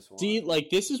happened in this one. See,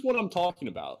 this is what I'm talking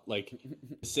about. Like,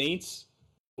 the Saints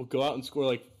will go out and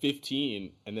score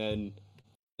 15, and then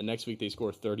the next week they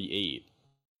score 38.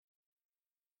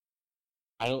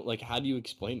 I don't how do you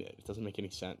explain it? It doesn't make any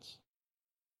sense.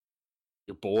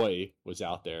 Your boy was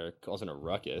out there causing a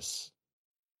ruckus.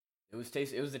 It was the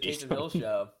Taysom Hill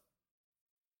show.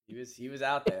 He was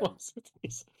out there.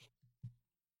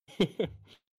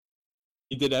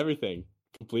 He did everything.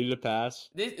 Completed a pass.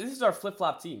 This is our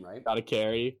flip-flop team, right? Got a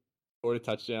carry, scored a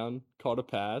touchdown, caught a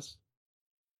pass.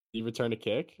 Did he return a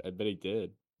kick? I bet he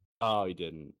did. Oh, he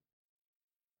didn't.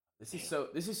 This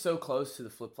is so close to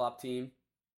the flip-flop team.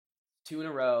 2 in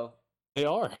a row. They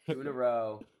are. 2 in a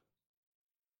row.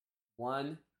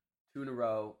 1, 2 in a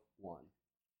row, 1.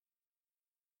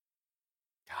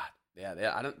 God,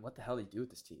 yeah. I don't. What the hell do you do with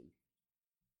this team?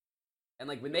 And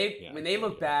like when they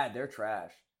look bad, they're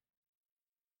trash.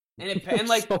 And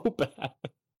like so bad.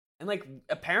 And like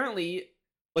apparently,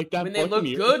 like that when they look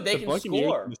good, they can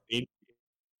score.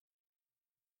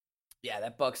 Yeah,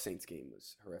 that Bucks Saints game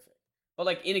was horrific. But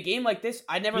like in a game like this,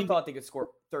 I never thought they could score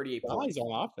 38 points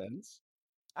on offense.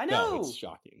 I know. No, it's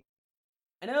shocking.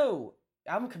 I know.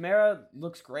 Alvin Kamara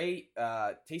looks great.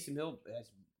 Taysom Hill has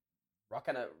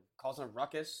causing a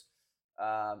ruckus.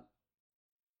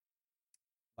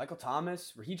 Michael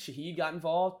Thomas, Raheem Shaheed got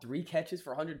involved. 3 catches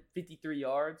for 153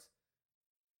 yards.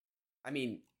 I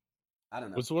mean, I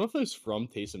don't know. Was one of those from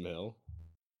Taysom Hill?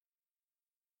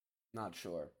 Not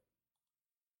sure.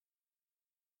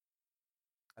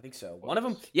 I think so. One of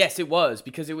them, yes, it was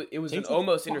because it was an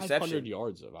almost interception. 500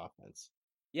 yards of offense.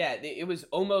 Yeah, it was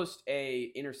almost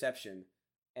a interception,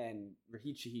 and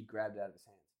Raheem Shaheed grabbed it out of his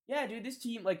hands. Yeah, dude, this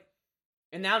team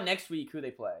and now next week, who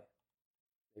they play?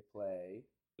 They play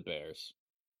the Bears.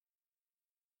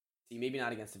 See, maybe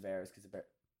not against the Bears because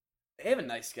they have a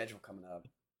nice schedule coming up.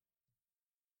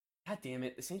 God damn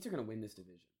it, the Saints are gonna win this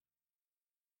division.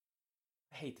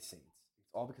 I hate the Saints.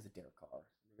 It's all because of Derek Carr.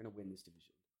 They're gonna win this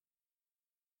division.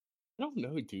 I don't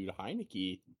know, dude.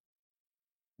 Heineke.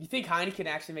 You think Heineke can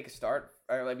actually make a start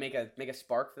or like make a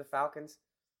spark for the Falcons?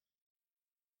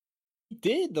 He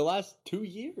did the last 2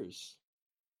 years.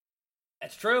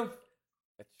 That's true.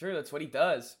 That's true. That's what he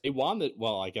does. They won it.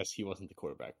 Well, I guess he wasn't the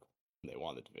quarterback when they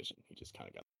won the division. He just kind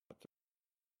of got through.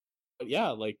 But yeah,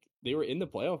 like they were in the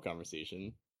playoff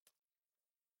conversation.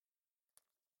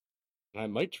 And I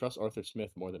might trust Arthur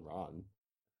Smith more than Ron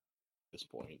at this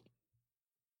point.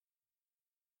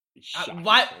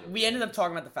 Why we ended up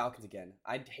talking about the Falcons again?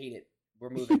 I hate it. We're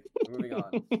moving. We're moving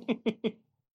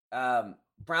on.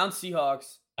 Browns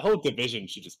Seahawks. The whole division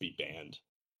should just be banned.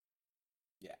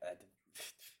 Yeah.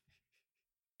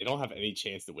 They don't have any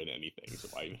chance to win anything. So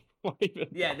why even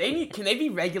yeah, can they be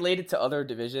regulated to other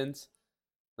divisions?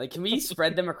 Like, can we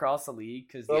spread them across the league?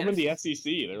 Because they're in the SEC.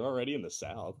 They're already in the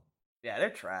South. Yeah, they're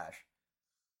trash.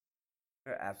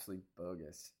 They're absolutely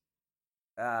bogus.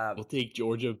 We'll take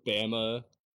Georgia, Bama,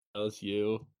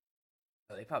 LSU.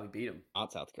 Oh, they probably beat them.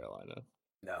 Not South Carolina.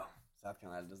 No, South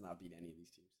Carolina does not beat any of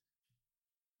these teams.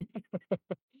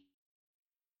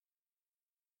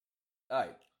 All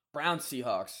right, Browns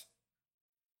Seahawks.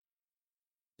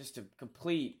 Just a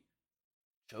complete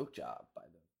choke job by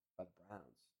the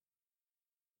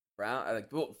Browns.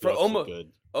 For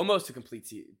almost a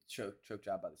complete choke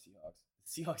job by the Seahawks.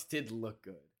 The Seahawks did look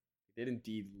good. They did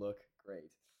indeed look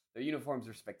great. Their uniforms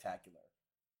are spectacular.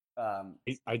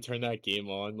 I turned that game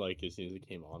on like as soon as it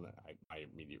came on. My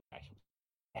immediate reaction,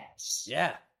 yes.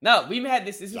 Yeah. No, we had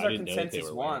this. This is our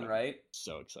consensus one, right?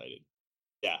 So excited.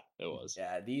 Yeah, it was.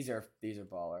 Yeah, these are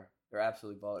baller. They're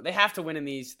absolutely baller. They have to win in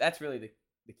these. That's really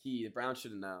the key. The Browns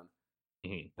should have known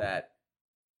that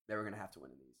they were going to have to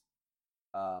win in these.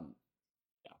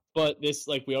 Yeah, but this,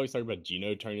 like we always talk about,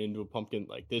 Geno turning into a pumpkin.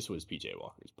 Like this was PJ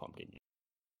Walker's pumpkin game.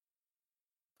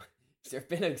 Has there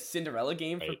been a Cinderella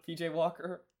game for PJ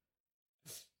Walker?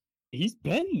 He's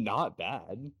been not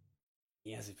bad.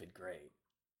 He hasn't been great.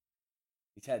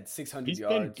 He's had 600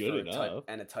 yards good enough.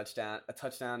 And a touchdown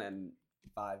and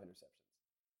 5 interceptions.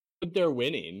 But they're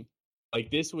winning. Like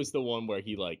this was the one where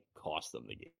he like cost them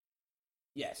the game.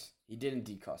 Yes, he did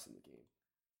indeed cost them the game.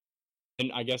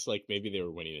 And I guess like maybe they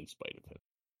were winning in spite of him.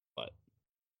 But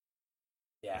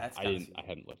yeah, that's I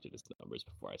hadn't looked at his numbers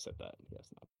before I said that. Yes,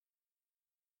 not.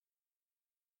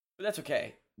 But that's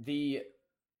okay. The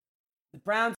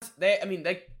Browns, I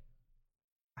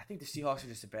think the Seahawks are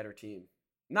just a better team.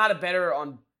 Not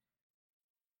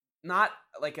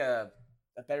like a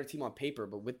better team on paper,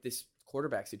 but with this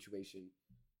quarterback situation.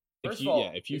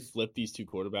 If you flip these two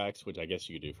quarterbacks, which I guess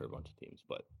you could do for a bunch of teams,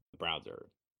 but the Browns are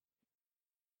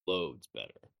loads better.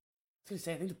 I was going to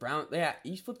say, I think the Browns,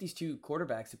 you flip these two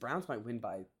quarterbacks, the Browns might win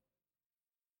by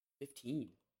 15,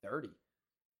 30.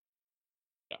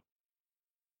 Yeah.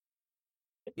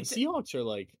 The Seahawks are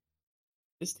like,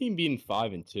 this team being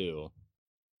 5-2.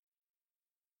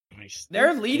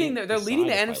 They're leading the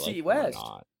NFC West.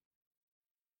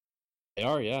 They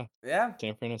are, yeah. Yeah.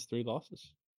 San Fran has 3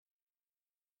 losses.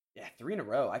 Yeah, 3 in a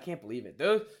row. I can't believe it.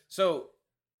 So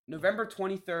November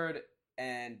 23rd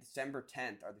and December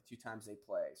 10th are the 2 times they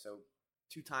play. So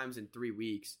 2 times in 3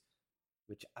 weeks,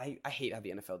 which I hate how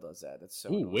the NFL does that. That's so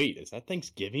annoying. Wait, is that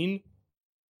Thanksgiving?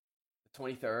 The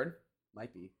 23rd?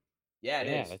 Might be. Yeah, it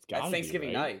is. That's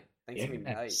Thanksgiving night. Thanksgiving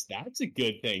night. That's a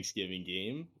good Thanksgiving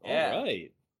game. Yeah. All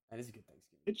right. That is a good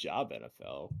Thanksgiving. Good job,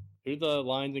 NFL. Who do the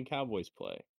Lions and Cowboys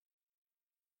play?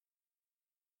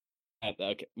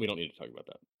 Okay, we don't need to talk about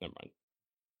that. Never mind.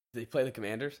 Do they play the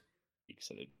Commanders?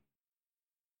 Excited.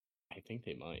 I think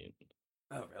they might.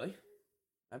 Oh, really?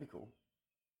 That'd be cool.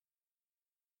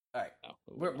 All right, No,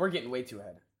 we're getting way too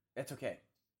ahead. That's okay.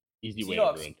 easy way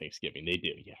to ruin Thanksgiving. They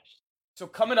do, yes. So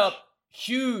coming up,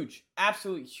 huge,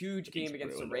 absolutely huge game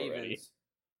against the Ravens. Already.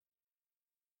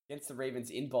 Against the Ravens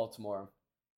in Baltimore.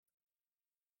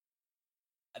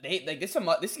 They like this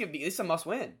is a must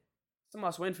win. It's a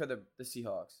must win for the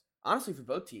Seahawks. Honestly, for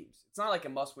both teams. It's not like a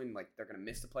must win like they're gonna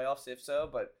miss the playoffs if so,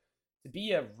 but to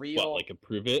be a real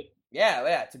prove it?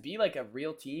 Yeah, to be like a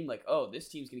real team, like, oh, this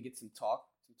team's gonna get some talk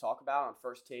about on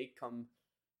first take come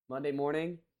Monday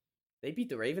morning. They beat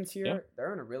the Ravens here. Yeah.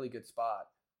 They're in a really good spot.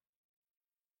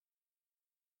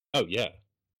 Oh yeah.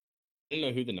 I don't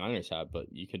know who the Niners have,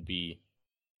 but you could be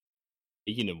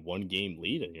taking a 1-game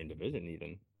lead in your division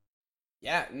even.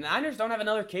 Yeah, Niners don't have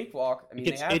another cakewalk. I mean,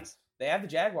 they have the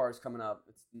Jaguars coming up.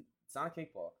 It's not a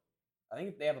cakewalk. I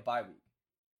think they have a bye week,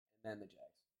 and then the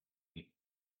Jags.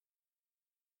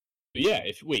 But yeah,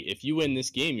 if you win this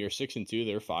game, you're 6-2.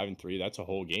 They're 5-3. That's a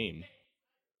whole game.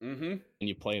 Mm-hmm. And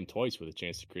you play them twice with a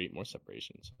chance to create more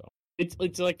separation. So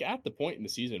it's like at the point in the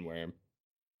season where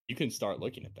you can start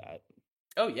looking at that.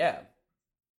 Oh yeah.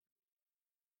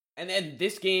 And then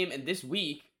this game and this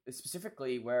week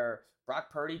specifically, where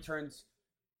Brock Purdy turns.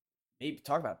 Maybe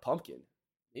talk about pumpkin.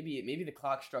 Maybe the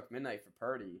clock struck midnight for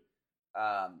Purdy.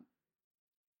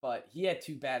 But he had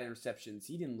 2 bad interceptions.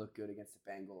 He didn't look good against the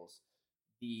Bengals.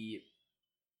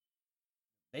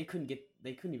 They couldn't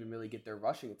even really get their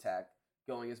rushing attack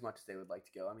going as much as they would like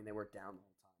to go. I mean, they were down the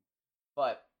whole time.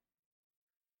 But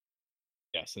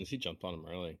yeah, since he jumped on him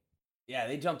early. Yeah,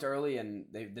 they jumped early, and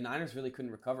the Niners really couldn't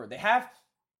recover. They had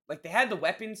the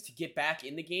weapons to get back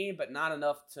in the game, but not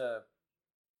enough to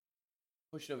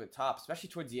push it over the top, especially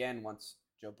towards the end once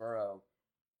Joe Burrow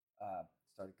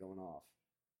started going off.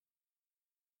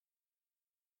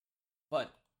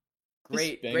 But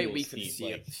great week for the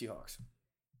Seahawks.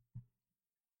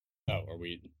 Oh, are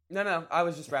we? No, I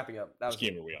was just wrapping up. Which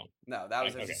game are we on? No, I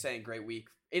was just saying great week.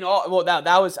 I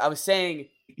was saying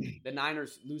the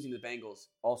Niners losing to the Bengals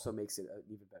also makes it an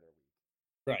even better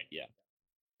week. Right, yeah.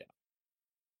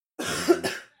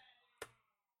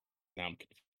 Now I'm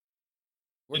confused.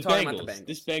 We're talking about the Bengals.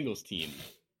 This Bengals team.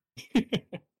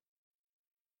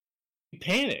 We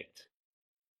panicked.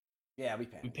 Yeah, we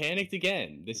panicked. We panicked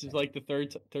again. This is like the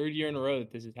third year in a row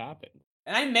that this has happened.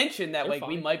 And I mentioned that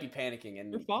we might be panicking,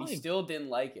 and we still didn't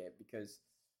like it because,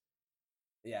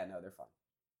 yeah, no, they're fine.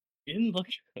 It didn't look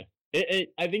good.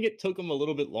 I think it took them a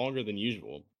little bit longer than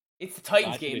usual. It's the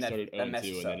Titans game that messed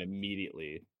us up. And then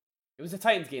immediately, it was the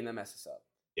Titans game that messed us up.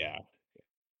 Yeah.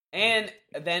 And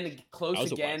then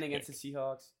close again against the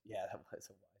Seahawks. Yeah, that was a wise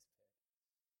pick.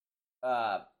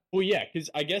 Well, yeah, because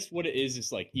I guess what it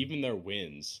is like even their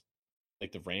wins,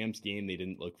 like the Rams game, they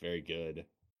didn't look very good.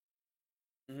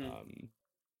 Mm-hmm.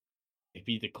 They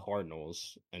beat the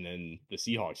Cardinals, and then the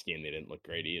Seahawks game, they didn't look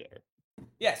great either.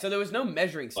 Yeah, so there was no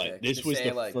measuring stick. But this was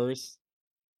the first.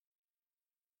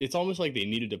 It's almost like they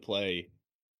needed to play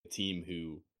a team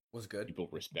who was good, people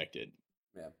respected.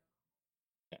 Yeah.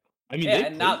 I mean,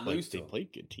 they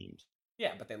played good teams.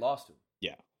 Yeah, but they lost to them.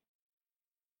 Yeah.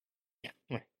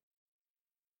 Yeah.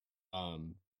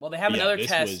 Well, they have another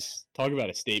test. Talk about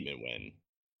a statement win.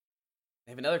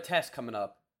 They have another test coming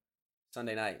up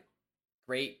Sunday night.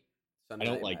 Great Sunday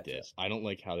night. I don't like this. I don't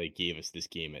like how they gave us this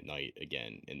game at night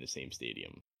again in the same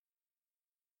stadium.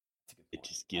 It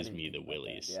just gives me the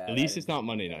willies. Yeah, at least it's not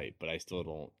Monday night, but I still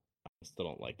don't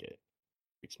like it. It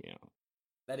freaks me out.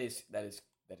 That is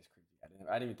creepy.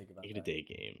 I didn't even think about that. Make it a day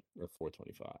game or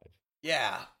 4:25.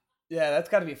 Yeah, that's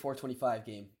got to be a 4:25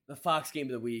 game. The Fox game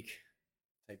of the week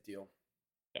type deal.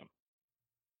 Yeah.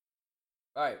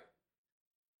 All right.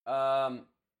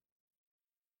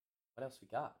 What else we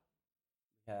got?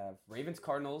 We have Ravens,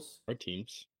 Cardinals. Our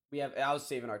teams. I was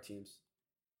saving our teams.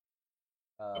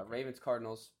 Okay. Ravens,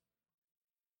 Cardinals.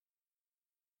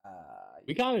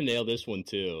 We kind of nailed this one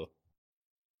too.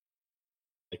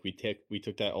 Like we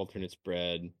took that alternate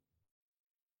spread.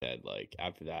 Said like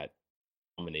after that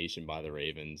combination by the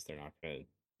Ravens, they're not gonna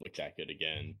look that good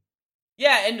again.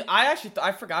 Yeah, and I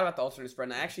forgot about the alternate spread,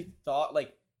 and I actually thought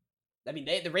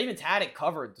the Ravens had it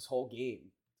covered this whole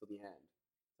game till the end,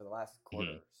 for the last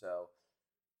quarter. Mm-hmm. So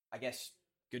I guess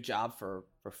good job for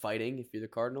fighting if you're the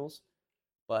Cardinals,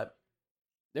 but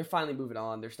they're finally moving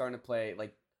on. They're starting to play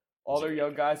like all their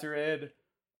young guys are in.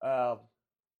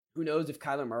 Who knows if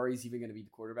Kyler Murray's even going to be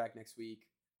the quarterback next week?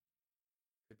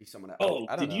 Could be someone else. Oh,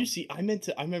 did you see? I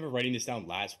remember writing this down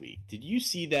last week. Did you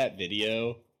see that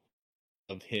video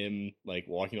of him like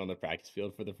walking on the practice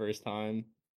field for the first time,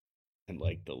 and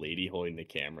like the lady holding the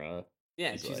camera Yeah,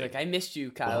 and is she's like, like, "I missed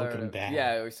you, Kyler," "Welcome or,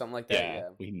 yeah, back." or something like that. Yeah, Yeah,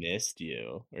 we missed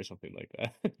you, or something like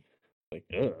that. Like,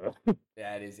 ugh.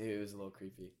 yeah, it is. It was a little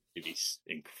creepy. It'd be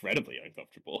incredibly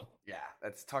uncomfortable. Yeah,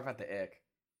 let's talk about the ick.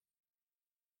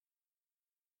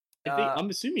 I think Uh, I'm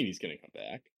assuming he's gonna come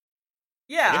back.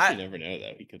 I guess yeah, you never know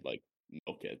though. He could like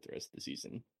milk it the rest of the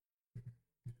season.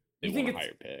 They you want think a it's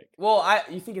higher pick. well?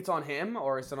 You think it's on him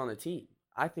or is it on the team?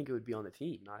 I think it would be on the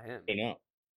team, not him. I don't know.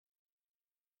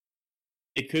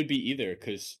 It could be either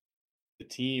because the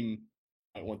team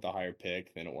might want the higher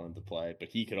pick. They don't want him to play, but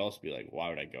he could also be like, "Why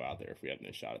would I go out there if we have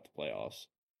no shot at the playoffs?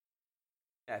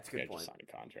 Yeah, that's a I good just point. signed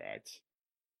a contract."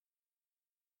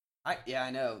 I know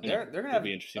I know. they're gonna It'll have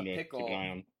be a interesting to keep an pickle. eye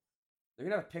on. They're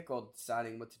gonna have a pickle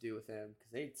deciding what to do with him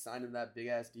because they signed him that big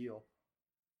ass deal.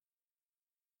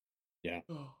 Yeah.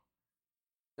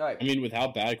 All right, I mean, with how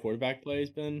bad quarterback play has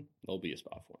been, there'll be a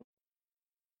spot for him.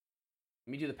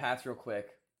 let me do the Pats real quick.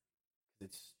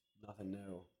 It's nothing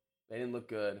new. They didn't look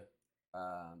good.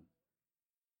 Um,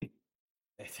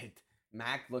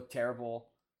 Mac looked terrible.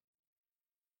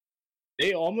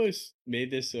 They almost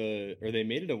made this or they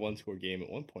made it a one-score game at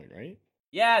one point, right?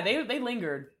 Yeah, they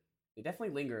lingered. They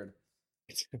definitely lingered.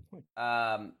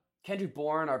 Kendrick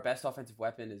Bourne, our best offensive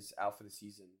weapon, is out for the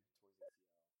season.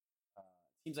 Uh,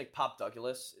 Seems like Pop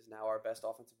Douglas is now our best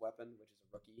offensive weapon, which is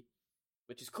a rookie,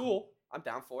 which is cool. I'm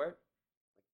down for it.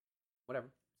 Whatever,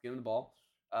 give him the ball.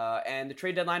 And the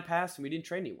trade deadline passed, and we didn't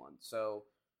trade anyone. So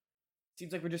it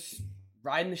seems like we're just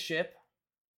riding the ship.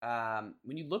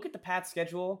 When you look at the Pats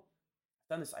schedule,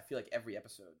 I've done this. I feel like every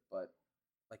episode, but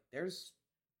like there's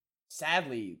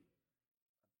sadly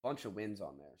a bunch of wins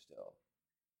on there still.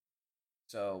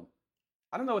 So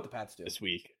I don't know what the Pats do. This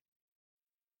week.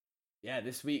 Yeah,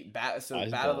 this week. So Wise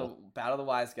battle ball. of the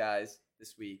wise guys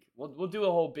this week. We'll do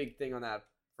a whole big thing on that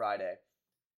Friday.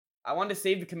 I wanted to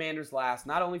save the Commanders last,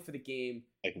 not only for the game.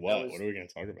 Like what? What are we gonna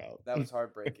talk about? That was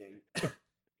heartbreaking.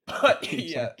 But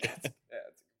yeah, it's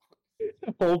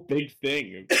a whole big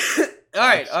thing. all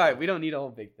right. We don't need a whole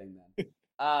big thing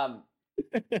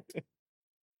then.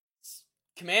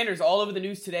 Commanders all over the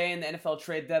news today in the NFL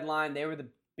trade deadline. They were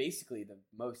basically the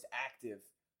most active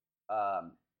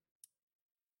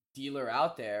dealer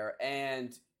out there,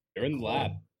 and They're in the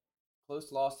lab.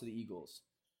 Close loss to the Eagles.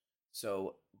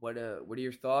 So what are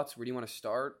your thoughts? Where do you want to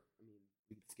start? I mean,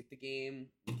 we can skip the game.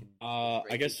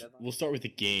 I guess we'll start with the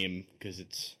game because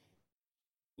it's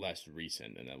less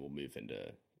recent, and then we'll move into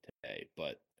today.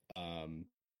 But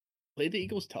played the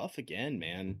Eagles tough again,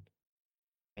 man.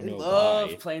 I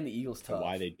love playing the Eagles tough.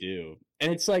 Why they do,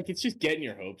 and it's like it's just getting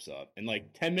your hopes up. And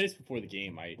like 10 minutes before the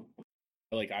game, I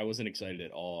wasn't excited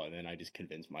at all, and then I just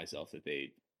convinced myself that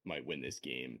they might win this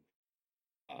game.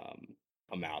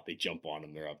 Come out, they jump on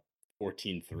them. They're up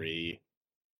 14-3.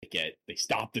 They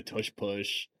stop the tush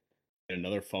push, and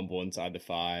another fumble inside the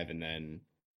 5, and then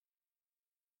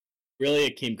really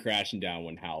it came crashing down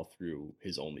when Howell threw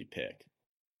his only pick.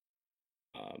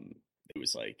 It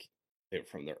was like they were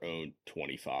from their own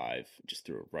 25, just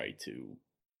threw it right to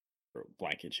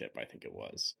Blankenship, I think it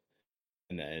was.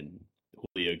 And then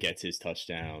Julio gets his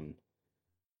touchdown.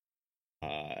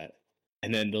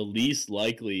 And then the least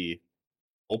likely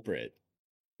culprit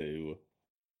to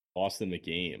cost them a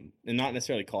game, and not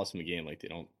necessarily cost them a game, like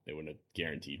they wouldn't have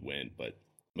guaranteed win, but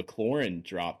McLaurin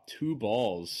dropped 2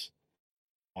 balls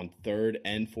on 3rd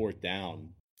and 4th down.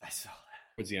 I saw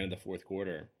that towards the end of the 4th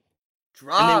quarter.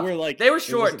 Drop. And they were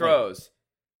short throws.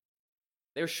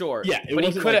 They were short. Yeah, it but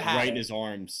wasn't he could have like had right it. in his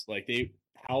arms. Like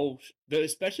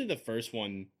especially the first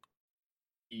one,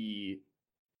 he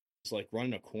was like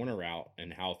running a corner route,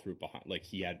 and Howell threw it behind. Like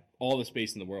he had all the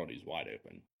space in the world. He was wide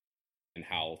open, and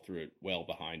Howell threw it well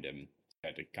behind him.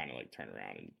 Had to kind of like turn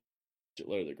around and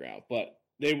lower the ground. But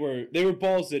they were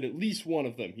balls that at least one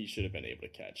of them he should have been able to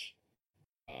catch.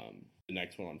 The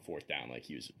next one on 4th down, like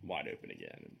he was wide open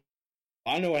again.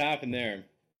 I don't know what happened there.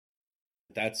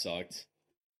 But that sucked.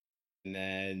 But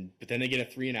then they get a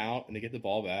 3 and out, and they get the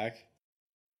ball back.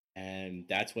 And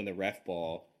that's when the ref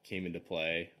ball came into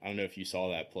play. I don't know if you saw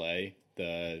that play.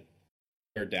 The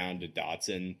 3rd down to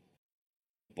Dotson,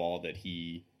 ball that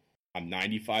I'm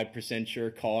 95% sure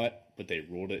caught, but they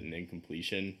ruled it an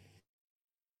incompletion.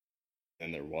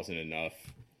 And there wasn't enough.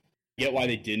 I get why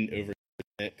they didn't over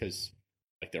it, because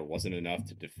like there wasn't enough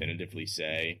to definitively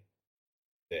say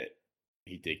that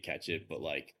he did catch it, but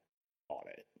like caught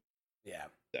it. Yeah.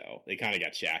 So they kind of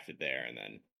got shafted there, and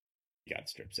then he got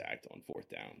strip sacked on 4th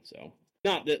down. So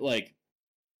not that like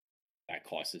that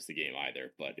cost us the game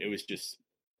either, but it was just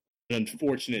an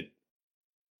unfortunate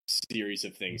series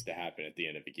of things to happen at the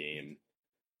end of the game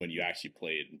when you actually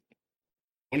played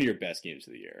one of your best games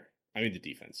of the year. I mean, the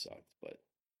defense sucked, but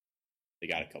they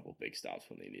got a couple big stops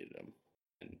when they needed them.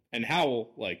 And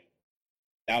Howell, like,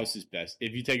 that was his best.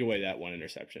 If you take away that one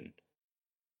interception,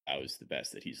 that was the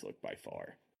best that he's looked by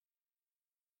far.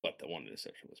 But the one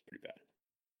interception was pretty bad.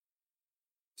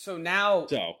 So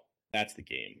that's the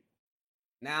game.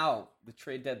 Now the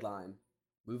trade deadline.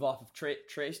 Move off of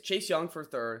Chase Young for a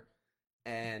third,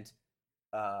 and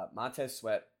Montez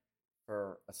Sweat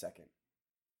for a second.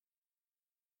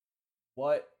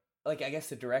 What? Like, I guess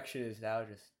the direction is now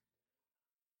just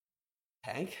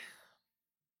tank.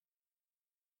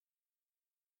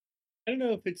 I don't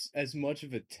know if it's as much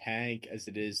of a tank as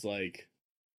it is like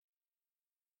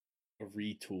a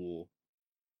retool,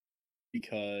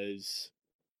 because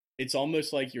it's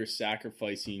almost like you're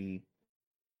sacrificing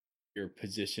your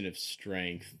position of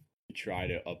strength to try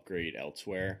to upgrade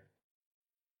elsewhere.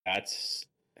 That's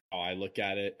how I look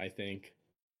at it, I think.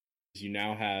 You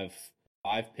now have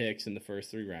 5 picks in the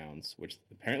first 3 rounds, which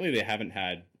apparently they haven't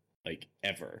had, like,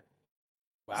 ever.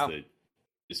 Wow.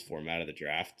 This format of the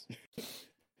draft.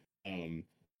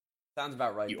 Sounds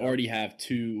about right. You already have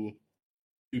two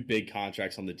big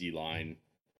contracts on the D line.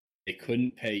 They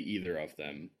couldn't pay either of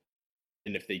them,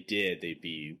 and if they did, they'd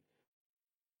be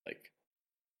like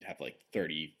have like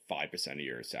 35% of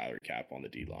your salary cap on the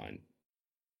D line.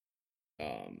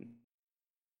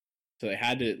 So they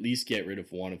had to at least get rid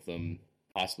of one of them,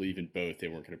 possibly even both. They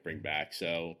weren't going to bring back,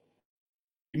 so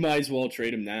you might as well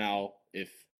trade them now. If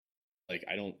like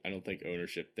I don't think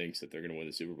ownership thinks that they're going to win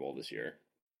the Super Bowl this year,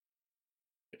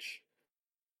 which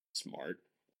smart.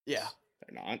 Yeah,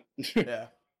 they're not. Yeah.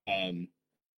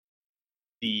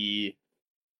 The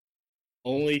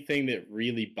only thing that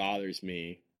really bothers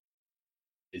me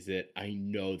is that I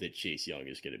know that Chase Young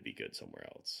is going to be good somewhere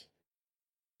else.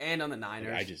 And on the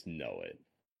Niners. Like, I just know it.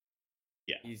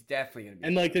 Yeah. He's definitely going to be.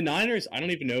 And, like, the Niners, I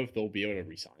don't even know if they'll be able to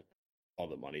resign all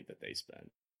the money that they spend.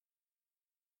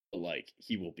 But, like,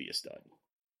 he will be a stud.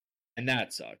 And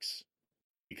that sucks.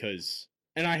 Because,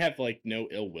 and I have, like, no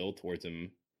ill will towards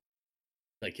him.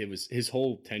 Like, it was, his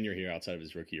whole tenure here outside of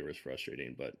his rookie year was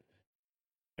frustrating, but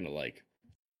kind of, like,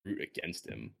 root against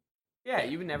him. Yeah,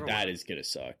 you would never. That is going to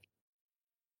suck.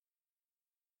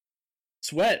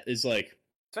 Sweat is, like.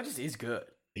 Sweat just is good.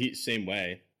 Same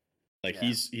way. Like,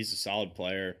 yeah. He's a solid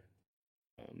player.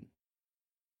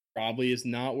 Probably is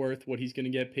not worth what he's going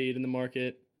to get paid in the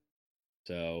market.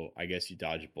 So I guess you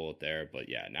dodge a bullet there. But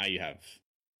yeah, now you have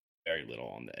very little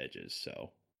on the edges.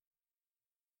 So,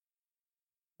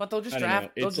 but they'll just draft.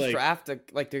 They'll just draft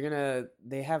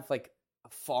they have like a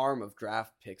farm of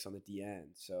draft picks on the D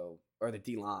end. So, or the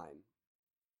D line.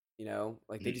 You know,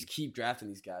 like they just keep drafting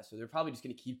these guys. So they're probably just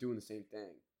going to keep doing the same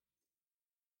thing.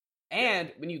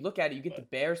 And when you look at it, you get the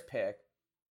Bears pick,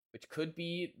 which could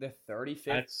be the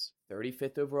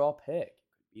 35th overall pick.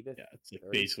 It's like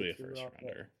basically a first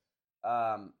rounder.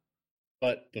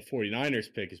 But the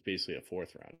 49ers pick is basically a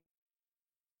 4th round.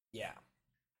 Yeah.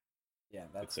 Yeah,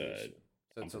 that's a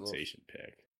compensation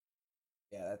pick.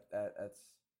 Yeah, that's.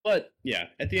 But yeah,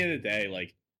 at the end of the day,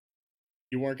 like,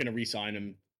 you weren't going to re-sign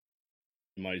him.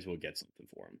 You might as well get something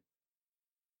for him.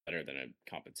 Better than a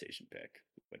compensation pick,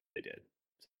 but they did.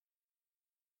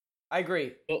 I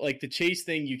agree. But, like, the Chase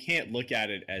thing, you can't look at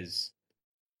it as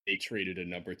they traded a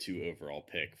number 2 overall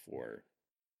pick for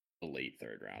a late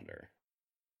 3rd rounder.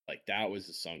 Like, that was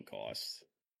a sunk cost.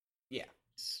 Yeah.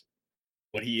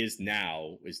 What he is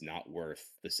now is not worth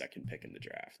the 2nd pick in the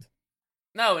draft.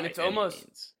 No, and it's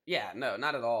almost... Yeah, no,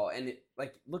 not at all. And,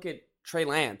 look at Trey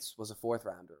Lance was a 4th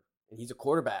rounder. And he's a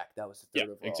quarterback that was the 3rd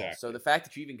overall. Exactly. So the fact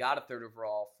that you even got a 3rd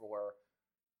overall for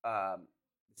the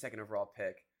 2nd overall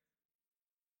pick...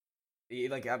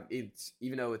 it's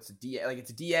even though it's a D,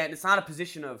 it's a DN, it's not a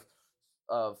position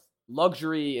of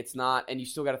luxury. It's not, and you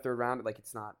still got a 3rd round. Like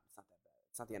it's not that bad.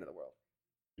 It's not the end of the world.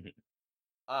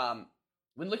 Mm-hmm.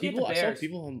 When looking at the Bears, I saw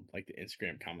people on like the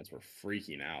Instagram comments were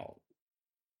freaking out.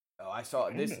 Oh, I saw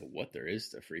this. I don't know what there is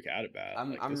to freak out about.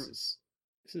 This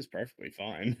is perfectly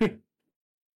fine.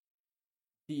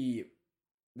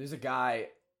 There's a guy.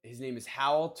 His name is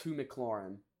Howell to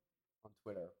McLaurin on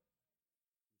Twitter.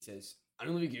 He says, I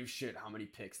don't really give a shit how many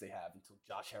picks they have until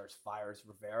Josh Harris fires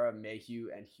Rivera, Mayhew,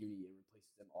 and Huey and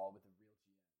replaces them all with a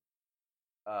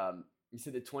real GM. He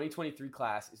said the 2023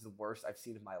 class is the worst I've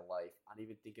seen in my life. I don't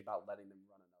even think about letting them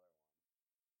run another one.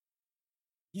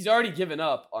 He's already given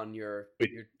up on your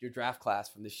draft class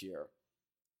from this year.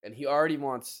 And he already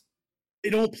wants... They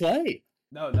don't play.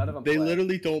 No, none of them play. They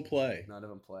literally don't play. None of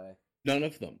them play. None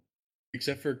of them.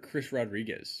 Except for Chris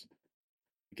Rodriguez.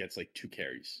 He gets like 2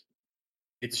 carries.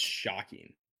 It's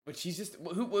shocking. But she's just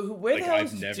where the hell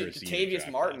is I've never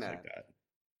Tavius Martin at? Like that.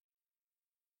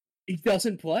 He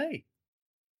doesn't play.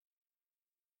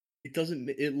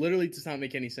 It literally does not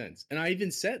make any sense. And I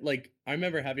even said, like, I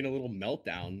remember having a little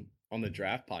meltdown on the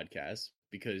draft podcast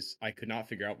because I could not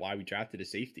figure out why we drafted a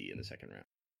safety in the second round.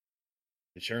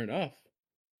 And sure enough,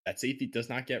 that safety does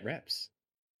not get reps.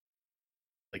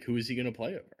 Like, who is he going to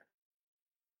play over?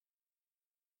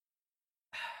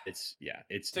 It's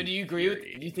So do you agree with?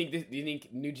 Do you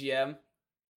think new GM?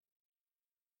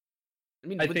 I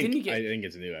mean, I didn't he get? I think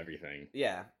it's new everything.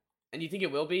 Yeah, and you think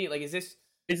it will be? Like, is this?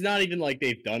 It's not even like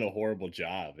they've done a horrible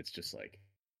job. It's just like,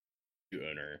 new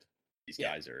owner. These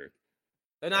guys are.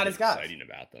 They're not as guys. Exciting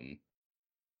about them.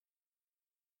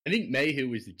 I think Mayhew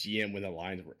was the GM when the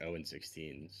Lions were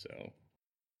 0-16. So,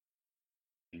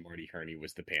 and Marty Herney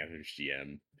was the Panthers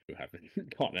GM, who haven't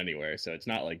gone anywhere. So it's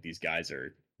not like these guys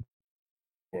are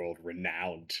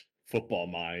world-renowned football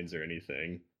minds or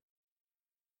anything,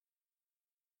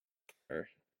 or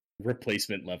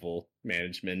replacement level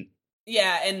management.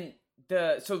 Yeah, and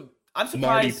I'm surprised.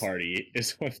 Marty Party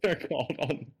is what they're called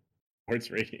on sports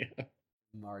radio.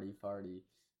 Marty Party.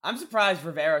 I'm surprised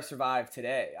Rivera survived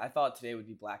today. I thought today would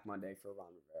be Black Monday for Ron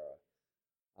Rivera,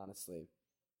 honestly.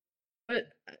 But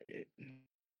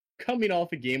coming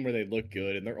off a game where they look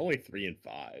good and they're only 3-5,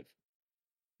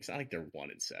 it's not like they're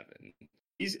 1-7.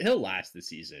 He'll last the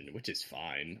season, which is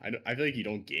fine. I feel like you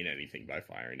don't gain anything by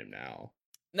firing him now.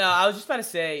 No, I was just about to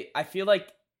say, I feel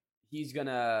like he's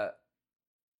gonna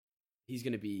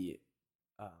be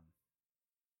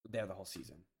there the whole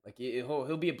season. Like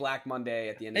he'll be a Black Monday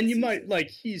at the end. And of the you season. might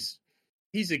like he's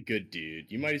a good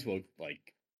dude. You might as well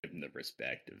like give him the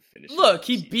respect of finishing. Look,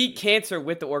 he beat cancer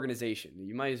with the organization.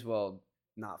 You might as well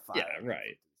not fire. Yeah,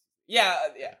 right. Yeah.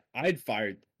 I'd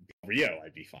fired Rio.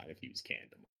 I'd be fine if he was canned.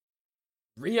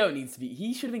 Rio needs to be.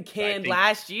 He should have been canned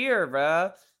last year,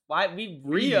 bruh. Why we knew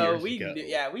Rio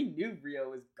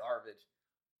was garbage.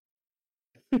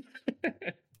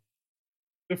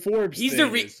 The Forbes. He's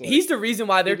the reason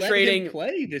why they're trading.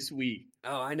 Play this week.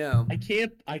 Oh, I know.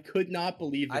 I could not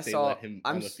believe that they let him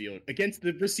on the field against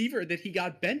the receiver that he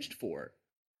got benched for.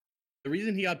 The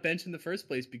reason he got benched in the first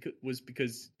place was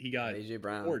because he got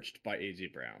torched by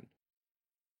AJ Brown,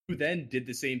 who then did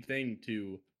the same thing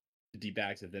to the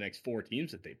D-backs of the next 4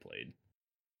 teams that they played.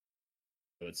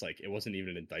 So it's like it wasn't even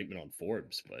an indictment on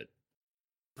Forbes, but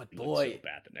boy, so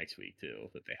bad the next week too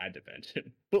that they had to bench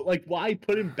him. But like, why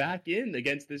put him back in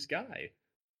against this guy?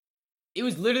 It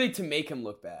was literally to make him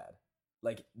look bad.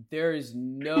 Like there is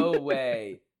no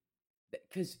way,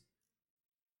 because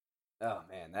oh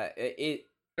man,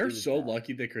 they're so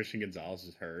lucky that Christian Gonzalez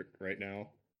is hurt right now,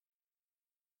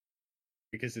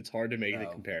 because it's hard to make the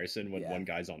comparison when one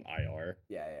guy's on IR.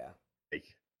 Yeah. Like,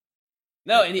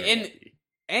 no,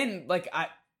 and like I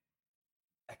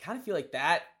kind of feel like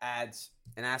that adds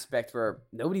an aspect where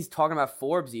nobody's talking about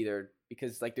Forbes either,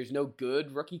 because like there's no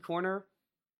good rookie corner.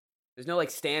 There's no like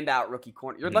standout rookie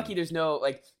corner. You're lucky there's no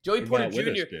like Joey Porter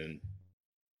Jr.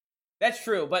 That's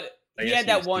true, but he had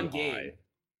that one game.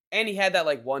 And he had that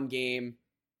like one game,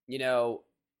 you know,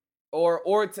 or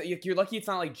it's you're lucky it's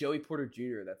not like Joey Porter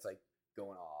Jr. that's like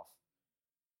going off.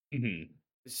 Mm-hmm.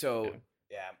 So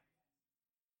yeah.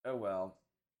 Oh well.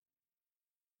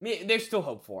 I mean, there's still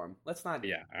hope for him. Let's not.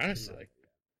 Yeah, honestly.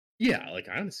 Yeah, like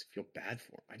I honestly feel bad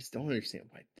for him. I just don't understand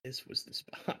why this was the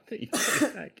spot that you put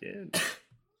him back in.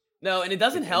 No, and it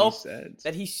doesn't help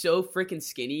that he's so freaking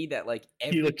skinny that like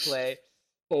every play.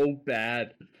 So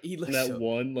bad. He looks that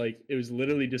one, like it was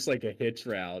literally just like a hitch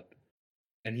route,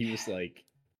 and he was like,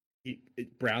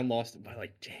 Brown lost it by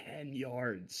like 10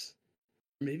 yards.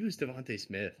 Maybe it was Devontae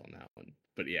Smith on that one,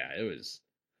 but yeah, it was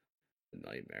a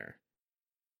nightmare.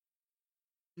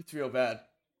 It's real bad.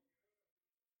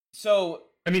 So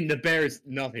I mean, the Bears.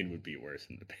 Nothing would be worse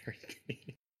than the Bears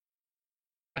game.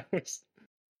 That was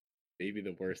maybe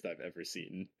the worst I've ever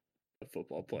seen a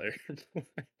football player play.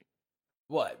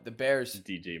 What? The Bears?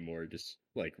 DJ Moore just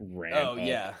like ran. Oh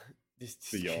yeah,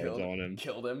 just the yards on him.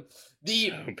 Killed him. So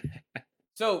bad.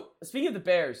 So speaking of the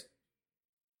Bears,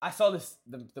 I saw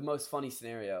the most funny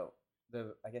scenario.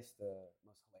 I guess the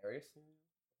most hilarious scenario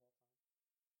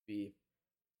be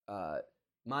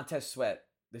Montez Sweat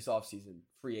this offseason,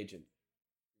 free agent,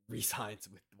 resigns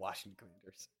with the Washington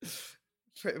Commanders.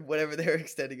 For whatever they're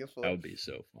extending it for. That would be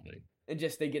so funny. And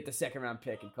just they get the second round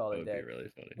pick and call it a day. That would be really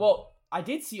funny. Well, I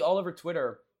did see all over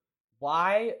Twitter,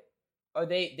 why are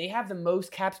they have the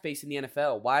most cap space in the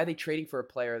NFL. Why are they trading for a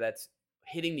player that's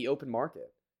hitting the open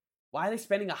market? Why are they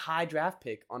spending a high draft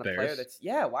pick on a player that's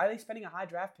why are they spending a high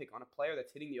draft pick on a player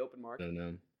that's hitting the open market? I don't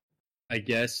know. I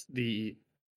guess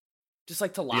just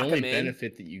like to lock him in. The only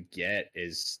benefit that you get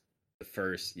is the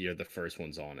first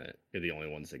ones on it. You're the only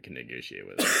ones that can negotiate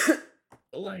with it.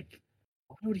 Like,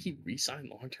 why would he re-sign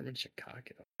long-term in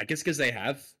Chicago? I guess because they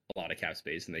have a lot of cap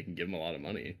space and they can give him a lot of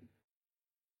money.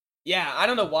 Yeah, I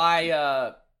don't know why.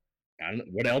 I don't know.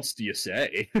 What else do you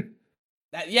say?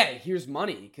 Here's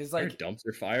money because Their like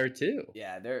dumpster fire too.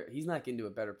 yeah, he's not getting to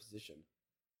a better position.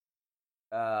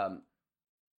 All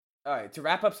right, to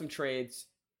wrap up some trades,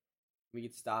 we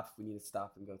need to stop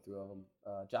and go through them.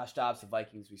 Josh Dobbs to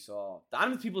Vikings, we saw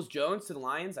Donovan Peoples-Jones to the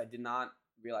Lions. I did not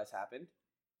realize happened.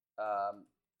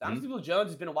 Donovan Peoples-Jones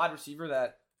has been a wide receiver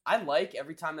that I like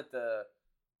every time that the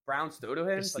Browns throw to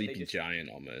him. A sleepy giant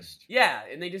almost. Yeah,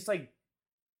 and they just like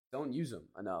don't use him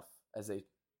enough as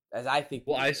I think.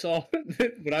 Well, I saw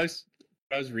what I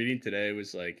was reading today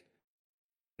was like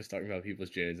I was talking about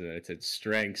Peoples-Jones and it said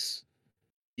strengths.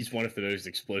 He's one of the most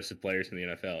explosive players in the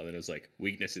NFL, and then it was like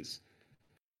weaknesses.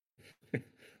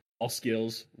 All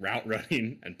skills, route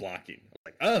running, and blocking.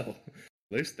 Like, oh,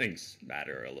 those things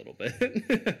matter a little bit.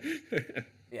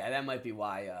 Yeah, that might be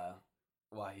why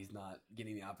he's not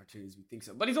getting the opportunities we think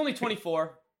so. But he's only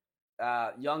 24.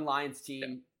 Young Lions team.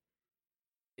 Yeah.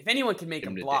 If anyone can make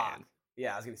him block,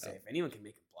 I was gonna say if anyone can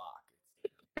make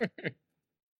him block.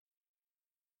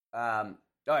 All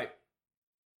right.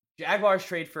 Jaguars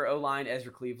trade for O-line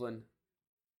Ezra Cleveland.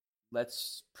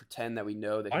 Let's pretend that we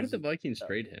know that. Why did the Vikings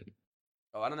trade him?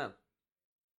 Oh, I don't know.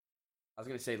 I was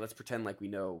gonna say let's pretend like we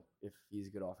know if he's a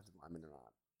good offensive lineman or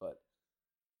not. But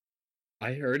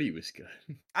I heard he was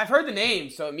good. I've heard the name,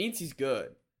 so it means he's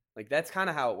good. Like that's kind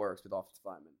of how it works with offensive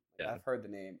linemen. Like, yeah. I've heard the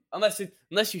name, unless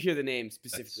you hear the name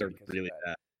specifically. That's really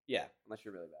bad. Yeah, unless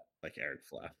you're really bad. Like Eric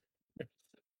Flapp.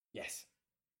 Yes.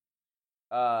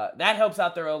 That helps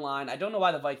out their O-line. I don't know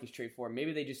why the Vikings trade for him.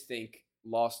 Maybe they just think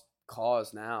lost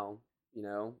cause now. You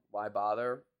know, why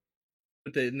bother?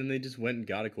 But then they just went and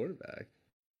got a quarterback.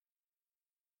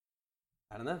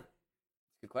 I don't know.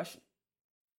 Good question.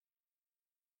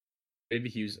 Maybe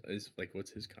is like,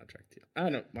 what's his contract deal? I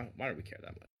don't know. Why don't we care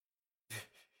that much?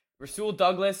 Rasul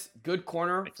Douglas, good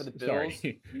corner for the Bills.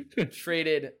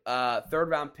 Traded third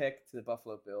round pick to the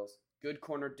Buffalo Bills. Good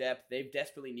corner depth. They've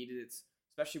desperately needed it,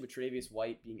 especially with Tre'Davious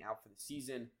White being out for the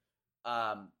season.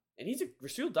 And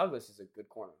Rasul Douglas is a good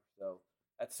corner, so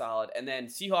that's solid. And then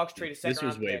Seahawks trade a second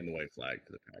round pick. This was waving the white flag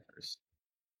for the Packers.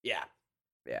 Yeah.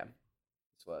 This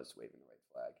was waving the white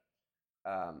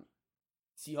flag.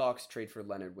 Seahawks trade for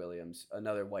Leonard Williams,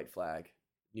 another white flag.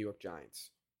 New York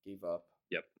Giants gave up.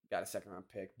 Yep. Got a second round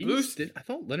pick. I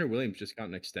thought Leonard Williams just got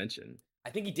an extension. I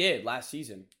think he did last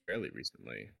season. Fairly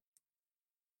recently.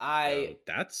 So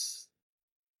that's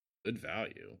good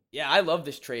value. Yeah, I love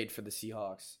this trade for the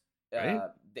Seahawks. Right?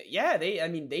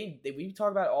 We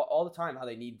talk about all the time how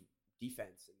they need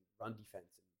defense and run defense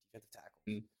and defensive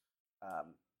tackles.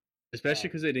 Especially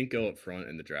because they didn't go up front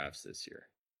in the drafts this year.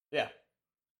 Yeah.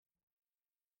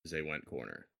 Because they went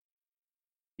corner.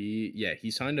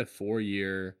 He signed a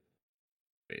 4-year.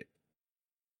 Wait.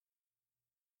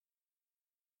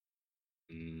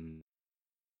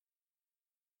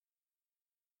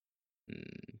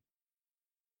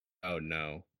 Oh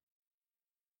no.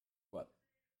 What?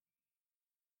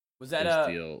 Was that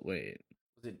deal? Wait.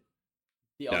 Was it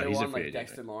the other one like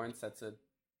Dexter Lawrence that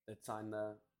signed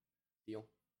the deal?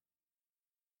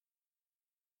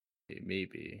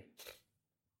 Maybe.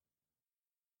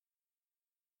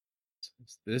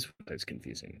 This is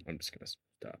confusing. I'm just gonna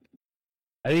stop.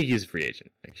 I think he's a free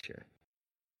agent next year.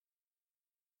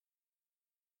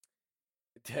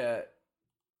 All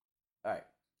right.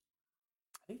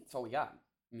 I think that's all we got.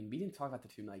 I mean, we didn't talk about the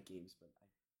 2 night games, but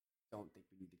I don't think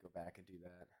we need to go back and do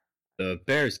that. The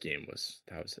Bears game was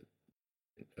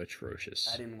atrocious.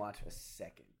 I didn't watch a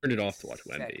second. Turned it off to watch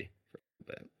Wemby for a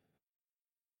bit.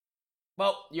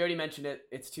 Well, you already mentioned it.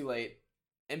 It's too late.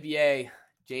 NBA,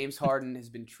 James Harden has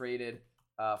been traded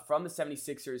from the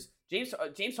 76ers.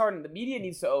 James Harden, the media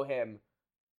needs to owe him,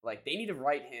 like, they need to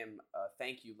write him a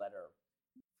thank you letter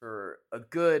for a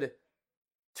good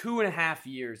 2.5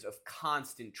 years of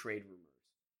constant trade rumors.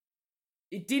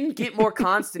 It didn't get more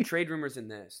constant trade rumors than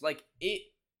this. Like, it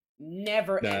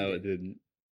never ended. No, it didn't.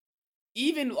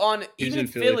 Even in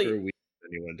Philly for a week,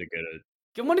 and he wanted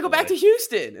to go back to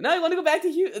Houston, and I want to go back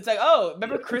to Houston. It's like, oh,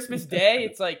 remember Christmas Day?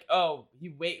 It's like, oh,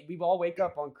 we all wake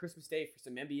up on Christmas Day for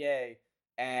some NBA,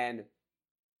 and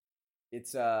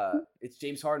it's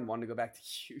James Harden wanting to go back to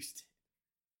Houston.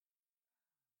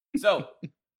 So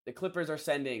the Clippers are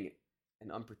sending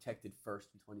an unprotected first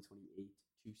in 2028,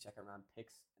 2 second-round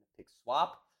picks, and a pick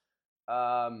swap.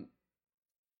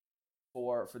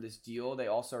 For this deal, they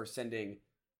also are sending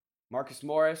Marcus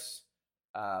Morris,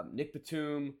 Nick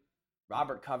Batum,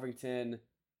 Robert Covington.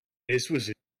 This was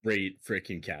a great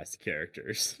freaking cast of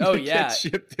characters. Oh yeah,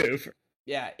 shipped over.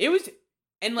 Yeah, it was,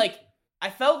 and like I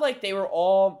felt like they were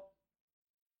all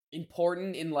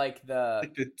important in like the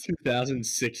Like the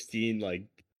 2016 like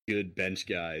good bench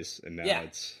guys, and now yeah.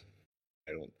 it's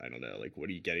I don't know. Like, what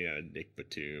are you getting out of Nick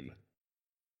Batum?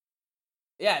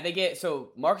 Yeah, they get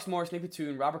so Marcus Morris, Nick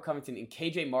Batum, Robert Covington, and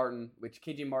KJ Martin, which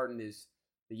KJ Martin is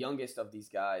the youngest of these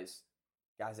guys.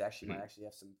 Guys actually might actually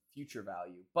have some future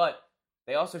value. But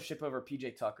they also ship over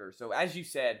PJ Tucker. So as you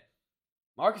said,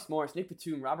 Marcus Morris, Nick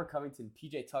Batum, Robert Covington,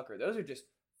 PJ Tucker. Those are just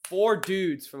 4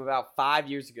 dudes from about 5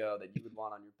 years ago that you would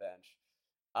want on your bench.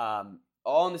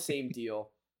 All in the same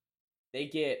deal. They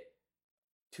get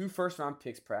 2 first-round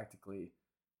picks practically.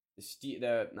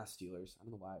 The not Steelers. I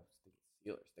don't know why I was thinking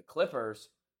Steelers. The Clippers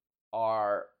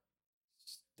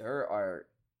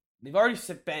they've already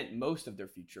spent most of their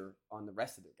future on the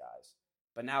rest of their guys,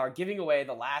 but now are giving away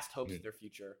the last hopes of their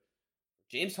future.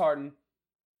 James Harden,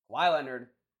 Kawhi Leonard,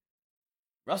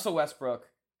 Russell Westbrook,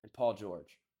 and Paul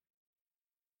George.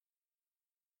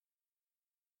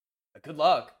 Good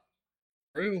luck.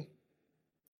 True.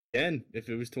 Again, if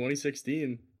it was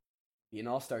 2016, Be an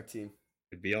all-star team.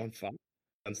 it'd be on fire.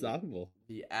 Unstoppable.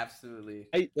 Be absolutely.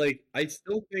 I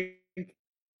still think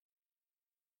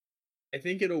I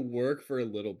think it'll work for a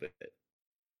little bit.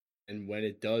 And when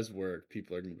it does work,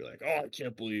 people are gonna be like, "Oh, I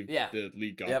can't believe the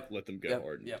league let them go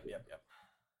hard." Yep.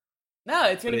 No,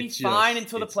 it's gonna be fine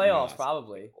until the playoffs,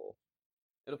 probably.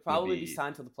 It'll probably be fine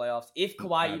until the playoffs if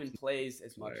Kawhi even plays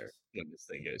as much as when this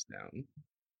thing goes down.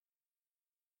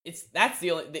 That's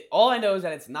the only. All I know is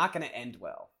that it's not going to end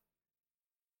well.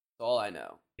 That's all I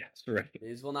know. Yes, right.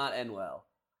 This will not end well.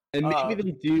 And maybe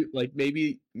they do. Like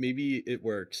maybe it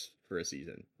works for a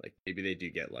season. Like maybe they do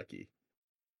get lucky.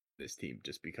 This team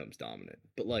just becomes dominant.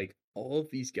 But like all of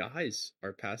these guys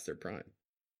are past their prime.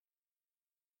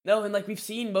 No, and like we've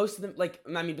seen most of them. Like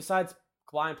I mean, besides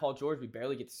Kawhi and Paul George, we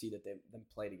barely get to see them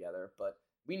play together. But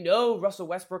we know Russell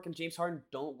Westbrook and James Harden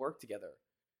don't work together.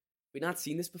 We not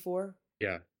seen this before.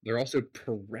 Yeah, they're also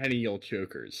perennial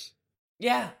chokers.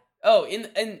 Yeah. Oh,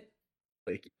 and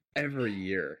like every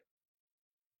year.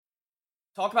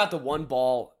 Talk about the one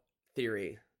ball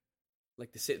theory,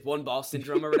 like the one ball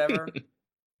syndrome or whatever. What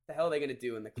the hell are they gonna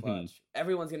do in the clutch?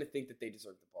 Everyone's gonna think that they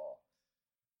deserve the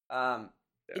ball.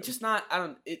 It's just not. I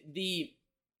don't.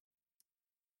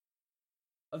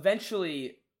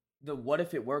 Eventually, the what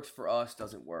if it works for us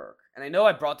doesn't work. And I know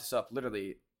I brought this up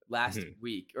literally last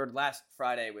week or last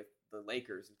Friday with the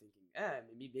Lakers and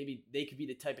thinking, maybe they could be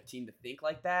the type of team to think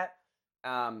like that.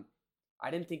 I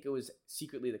didn't think it was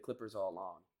secretly the Clippers all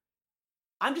along.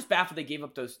 I'm just baffled they gave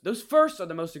up those firsts are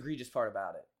the most egregious part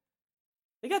about it.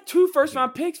 They got 2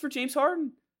 first-round picks for James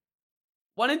Harden.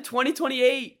 One in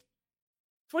 2028.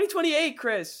 2028,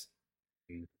 Chris.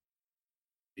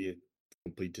 Be a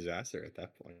complete disaster at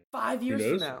that point. 5 years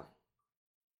from now.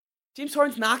 James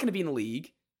Harden's not going to be in the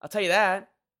league. I'll tell you that.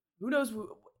 Who knows?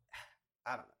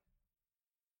 I don't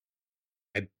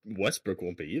know. Westbrook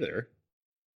won't be either.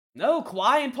 No,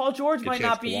 Kawhi and Paul George might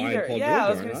not be either. Yeah, I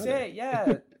was going to say,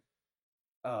 yeah.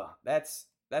 Oh, that's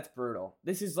brutal.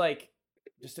 This is like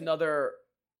just another,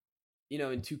 in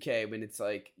 2K when it's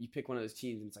like you pick one of those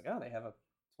teams and it's like, oh, they have a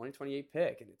 2028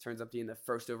 pick and it turns up being the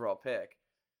first overall pick.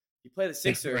 You play the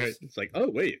Sixers. Right. It's like, oh,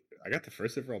 wait, I got the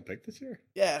first overall pick this year?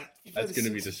 Yeah. That's going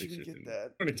to be the Sixers in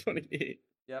 2028.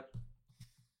 Yep.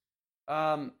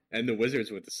 And the Wizards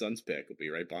with the Suns pick will be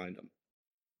right behind them.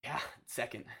 Yeah,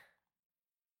 second.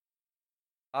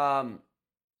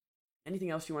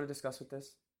 Anything else you want to discuss with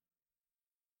this?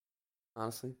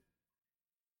 Honestly,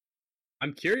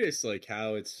 I'm curious, like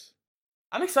how it's.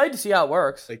 I'm excited to see how it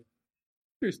works. Like,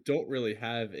 Lakers don't really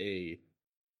have a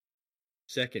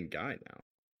second guy now.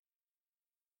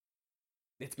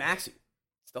 It's Maxey.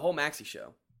 It's the whole Maxey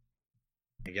show.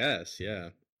 I guess,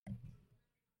 yeah.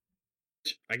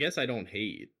 I guess I don't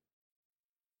hate.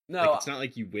 No, like, it's not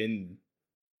like you win.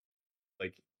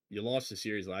 Like you lost the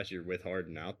series last year with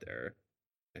Harden out there,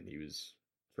 and he was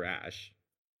trash.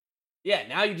 Yeah,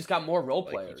 now you just got more role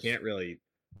players. You can't really.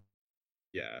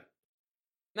 Yeah.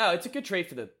 No, it's a good trade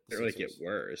for the Sixers. It really get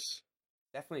worse.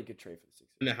 Definitely a good trade for the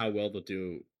Sixers. I don't know how well they'll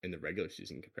do in the regular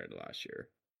season compared to last year.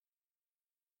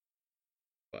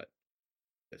 But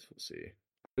I guess we'll see.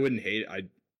 I wouldn't hate it.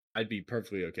 I'd be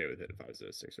perfectly okay with it if I was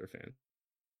a Sixer fan.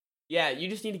 Yeah, you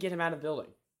just need to get him out of the building.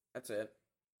 That's it.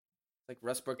 Like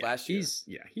Westbrook last year.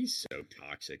 He's so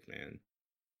toxic, man.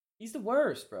 He's the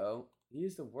worst, bro.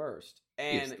 He's the worst.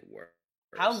 And the worst.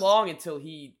 How long until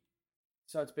he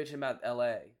starts bitching about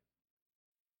LA?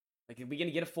 Like, are we going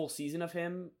to get a full season of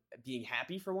him being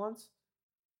happy for once?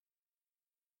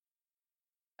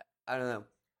 I don't know.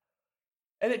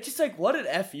 And it's just like, what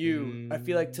an FU, I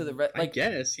feel like, to the... I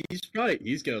guess. He's gonna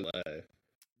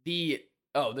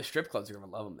Oh, the strip clubs are gonna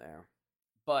love him there.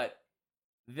 But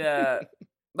the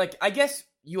like, I guess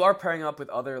you are pairing up with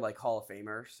other like Hall of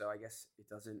Famers, so I guess it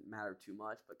doesn't matter too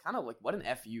much. But kind of like, what an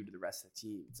fu to the rest of the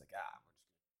team. It's like, we're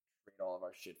just gonna trade all of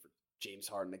our shit for James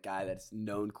Harden, a guy that's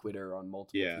known quitter on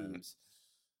multiple Yeah. teams.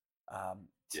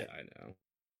 Yeah, I know.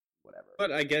 Whatever.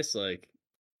 But I guess like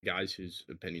guys whose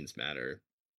opinions matter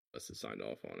must have signed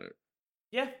off on it.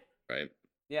 Yeah. Right.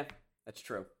 Yeah, that's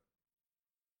true.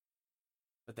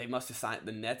 But they must have signed.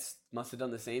 The Nets must have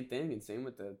done the same thing, and same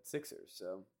with the Sixers.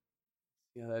 So,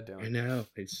 yeah, they're doing. I know.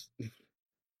 It's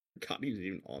God, he's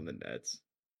even on the Nets.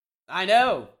 I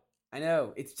know.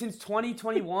 It's since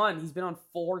 2021. He's been on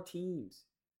 4 teams.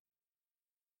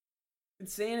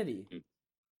 Insanity.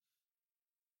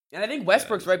 And I think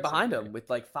Westbrook's right behind him with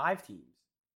like 5 teams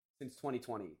since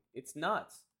 2020. It's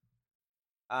nuts.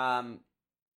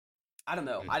 I don't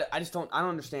know. I don't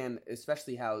understand,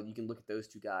 especially how you can look at those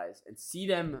two guys and see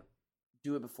them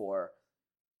do it before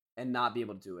and not be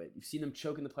able to do it. You've seen them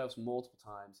choke in the playoffs multiple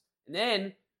times. And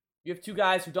then you have 2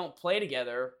 guys who don't play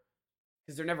together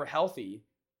because they're never healthy.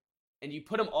 And you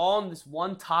put them all in this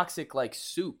one toxic like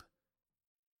soup.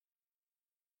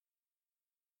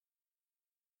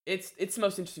 It's the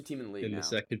most interesting team in the league in now. The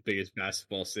second biggest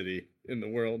basketball city in the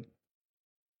world.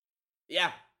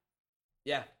 Yeah.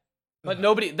 But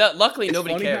luckily it's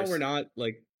nobody funny cares. How we're not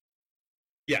like,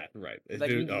 yeah, right.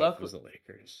 Like, it was the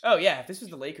Lakers. Oh yeah, if this was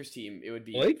the Lakers team, it would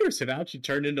be. The Lakers have actually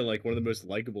turned into like one of the most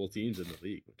likable teams in the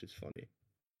league, which is funny.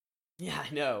 Yeah,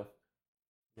 I know.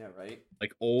 Yeah, right.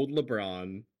 Like old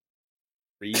LeBron,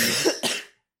 Reed,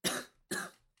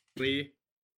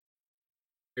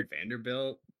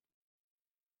 Vanderbilt.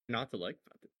 Not to like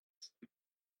about this.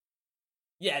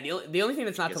 Yeah, the only thing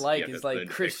that's not to like is like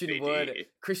Christian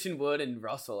Wood and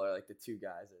Russell are like the 2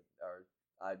 guys that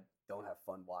I don't have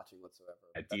fun watching whatsoever.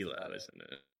 D'Lo, isn't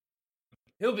it?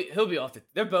 He'll be off.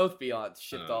 They'll both be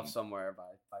shipped off somewhere by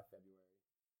February.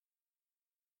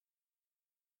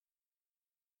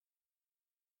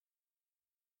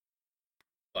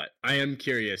 But I am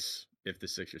curious if the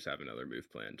Sixers have another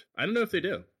move planned. I don't know if they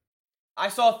do. I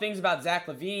saw things about Zach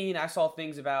LaVine. I saw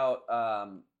things about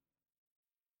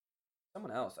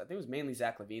someone else. I think it was mainly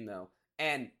Zach LaVine though.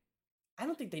 And I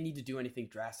don't think they need to do anything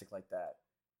drastic like that.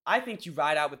 I think you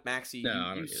ride out with Maxey.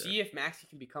 No, you see if Maxey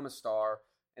can become a star,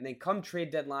 and then come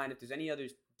trade deadline, if there's any other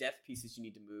depth pieces you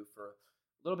need to move for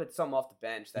a little bit something off the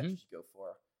bench, that's what you go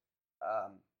for.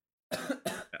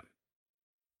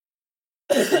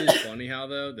 It is funny how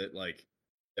though that like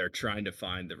they're trying to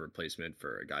find the replacement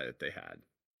for a guy that they had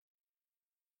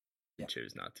and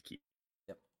chose not to keep.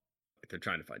 Yep. Like they're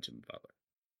trying to find Jimmy Butler.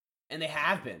 And they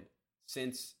have been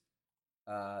since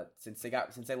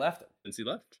they left him. Since he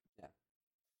left. Yeah.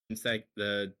 Since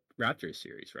the Raptors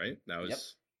series, right? That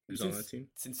was who's on that team?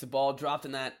 Since the ball dropped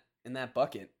in that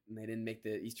bucket and they didn't make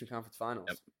the Eastern Conference Finals.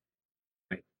 Yep.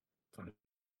 Right. Fine.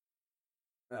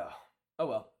 Oh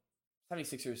well.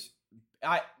 76ers.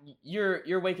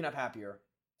 You're waking up happier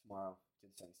tomorrow to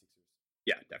the 76ers.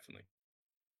 Yeah, definitely.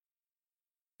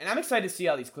 And I'm excited to see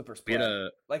how these Clippers play.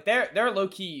 Like they're low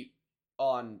key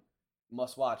on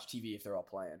must watch TV if they're all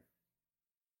playing.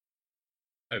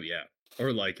 Oh yeah.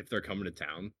 Or like if they're coming to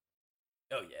town.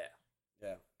 Oh yeah.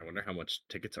 Yeah. I wonder how much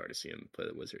tickets are to see them play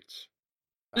the Wizards.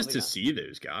 Probably Just to see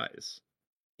those guys.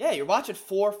 Yeah, you're watching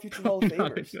 4 future Hall of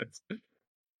Famers.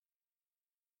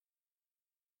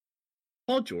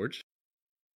 Paul George.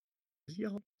 Is he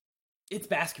all? It's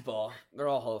basketball. They're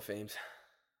all Hall of Fames.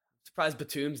 I'm surprised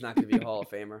Batum's not going to be a Hall of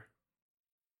Famer.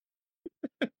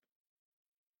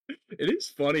 It is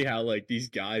funny how like these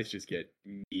guys just get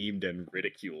memed and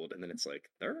ridiculed, and then it's like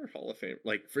they're Hall of Fame.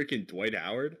 Like freaking Dwight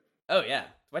Howard. Oh yeah,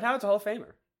 Dwight Howard's a Hall of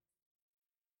Famer.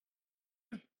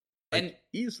 And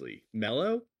easily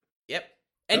Melo. Yep.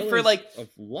 And for like of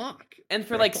lock. And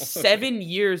for like 7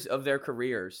 years of their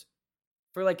careers,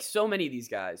 for like so many of these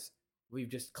guys, we've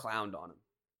just clowned on him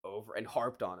over and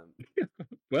harped on him.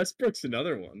 Westbrook's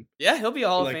another one. Yeah, he'll be a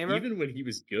Hall of Famer. Even when he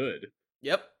was good.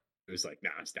 Yep. It was like,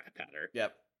 nah, stat pattern.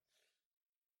 Yep.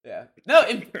 Yeah. No,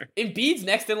 Embiid's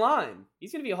next in line.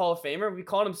 He's gonna be a Hall of Famer. We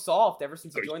called him soft ever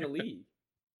since he joined the league.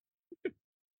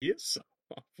 He is soft.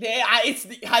 Yeah,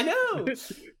 I know.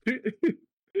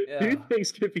 Two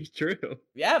things can be true.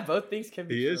 Yeah, both things can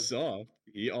be true. He is soft.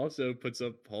 He also puts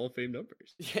up Hall of Fame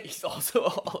numbers. Yeah, he's also a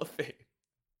Hall of Fame.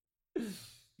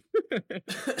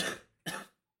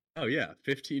 Oh yeah,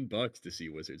 $15 to see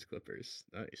Wizards Clippers.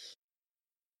 Nice.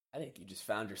 I think you just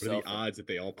found yourself. What are the odds that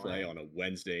they all play on a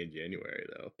Wednesday in January,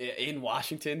 though? In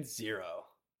Washington, 0.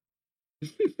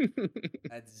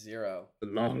 That's 0. A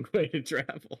long way to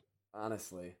travel.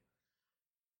 Honestly.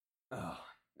 Oh.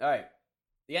 All right.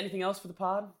 You got anything else for the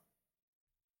pod?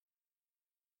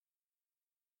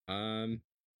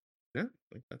 Yeah,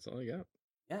 I think that's all I got.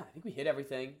 Yeah, I think we hit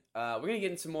everything. We're gonna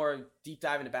get into some more deep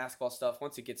dive into basketball stuff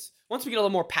once we get a little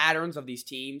more patterns of these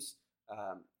teams.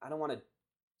 I don't want to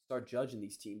start judging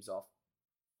these teams off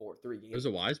 4-3 games. There was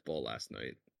a Wise Bowl last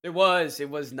night. It was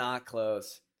not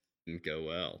close. Didn't go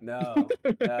well. No,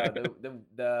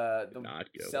 the Not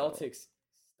go Celtics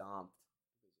stomped.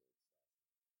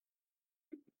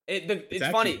 It's actually-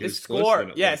 funny. it The was closer score. than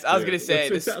it Yes, looked, I was too. gonna say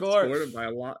the What's it score. outscored by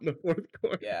a lot in the fourth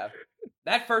quarter. Yeah,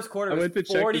 that first quarter I was went to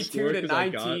check the 42 score to 'cause I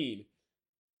 19.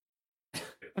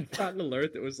 I got an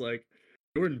alert that was like,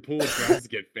 Jordan Poole tries to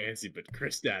get fancy, but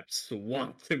Kristaps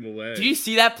swapped him away. Did you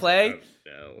see that play?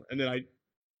 No. And then I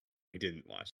didn't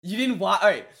watch. You didn't watch. All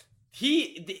right,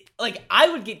 I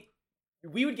would get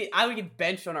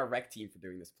benched on our rec team for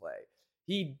doing this play.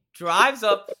 He drives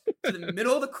up to the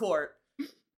middle of the court.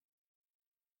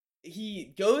 He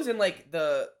goes in like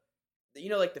the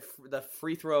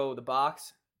free throw, the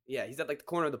box. Yeah, he's at like the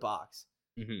corner of the box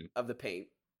of the paint,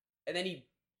 and then he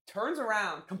turns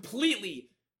around completely.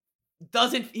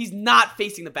 He's not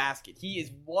facing the basket. He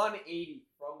is 180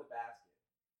 from the basket.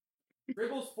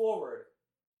 Dribbles forward,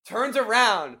 turns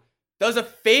around, does a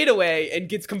fadeaway, and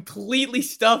gets completely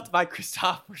stuffed by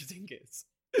Kristaps Porzingis.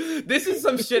 This is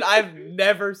some shit I've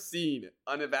never seen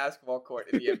on a basketball court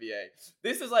in the NBA.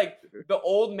 This is like the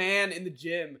old man in the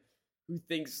gym who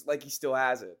thinks like he still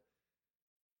has it.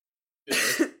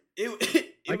 I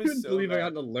couldn't believe I got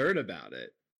to learn about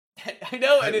it. I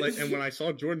know, and when I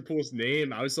saw Jordan Poole's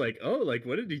name, I was like, "Oh, like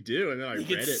what did he do?" And then I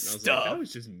read it, and I was like, "That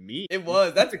was just me." It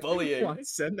was. That's bullying. Why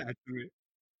send that to me?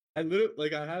 I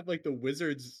literally I have like the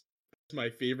Wizards, my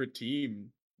favorite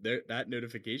team. That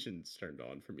notification's turned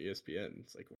on from ESPN.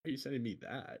 It's like, why are you sending me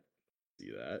that?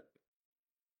 See that?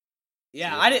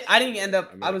 Yeah, I didn't end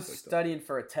up. I was studying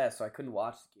for a test, so I couldn't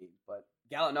watch the game. But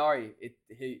Gallinari,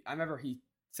 I remember he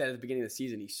said at the beginning of the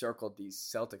season he circled these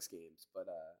Celtics games, but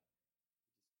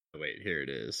wait, here it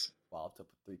is. Walloped up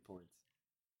with 3 points.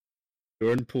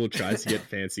 Jordan Poole tries to get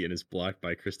fancy and is blocked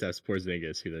by Kristaps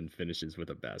Porzingis, who then finishes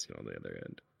with a basket on the other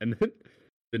end. And then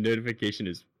the notification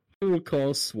is Poole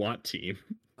calls SWAT team.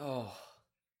 Oh,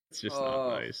 it's just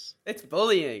not nice. It's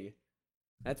bullying.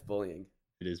 That's bullying.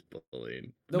 It is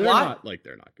bullying. They're not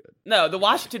good. No, the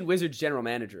Washington Wizards general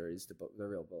manager is the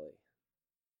real bully.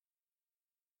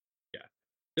 Yeah,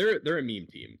 they're a meme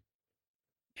team.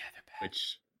 Yeah, they're bad.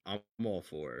 Which I'm all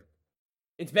for.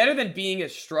 It's better than being a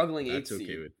struggling 8 That's seed.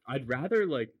 okay with. I'd rather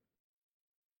and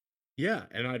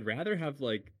I'd rather have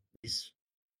like these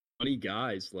funny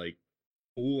guys like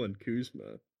Poole and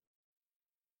Kuzma.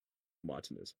 I'm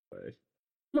watching this play.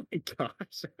 Oh my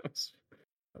gosh, that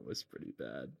was pretty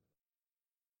bad.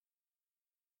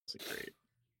 That's great.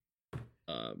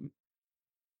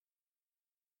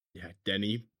 Yeah,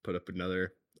 Denny put up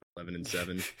another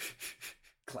 11-7.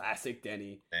 Classic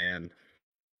Denny. Man.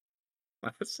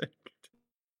 Classic.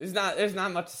 There's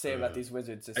not much to say about these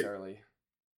Wizards this early.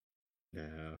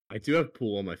 No. I do have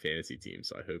Poole on my fantasy team,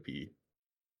 so I hope he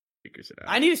figures it out.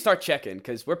 I need to start checking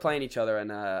because we're playing each other,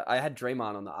 and I had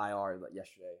Draymond on the IR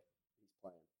yesterday. He's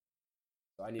playing.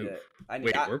 So I need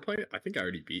Wait, we're playing? I think I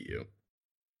already beat you.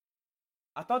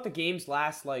 I thought the games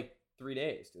last like 3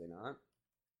 days. Do they not?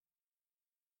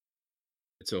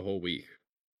 It's a whole week.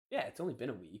 Yeah, it's only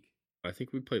been a week. I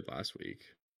think we played last week.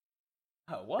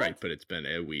 Oh, what? Right, but it's been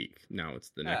a week. Now it's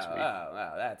the next week.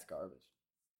 Oh, that's garbage.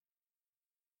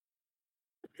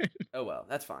 Oh, well,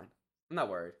 that's fine. I'm not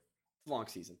worried. It's a long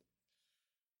season.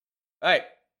 All right.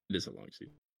 It is a long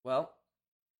season. Well,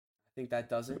 I think that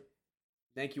does it.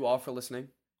 Thank you all for listening.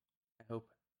 I hope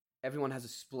everyone has a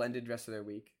splendid rest of their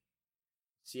week.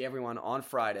 See everyone on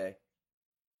Friday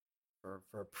for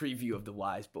a preview of the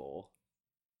Wise Bowl.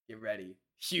 Get ready.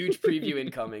 Huge preview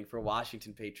incoming for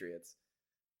Washington Patriots.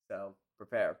 So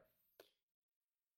prepare.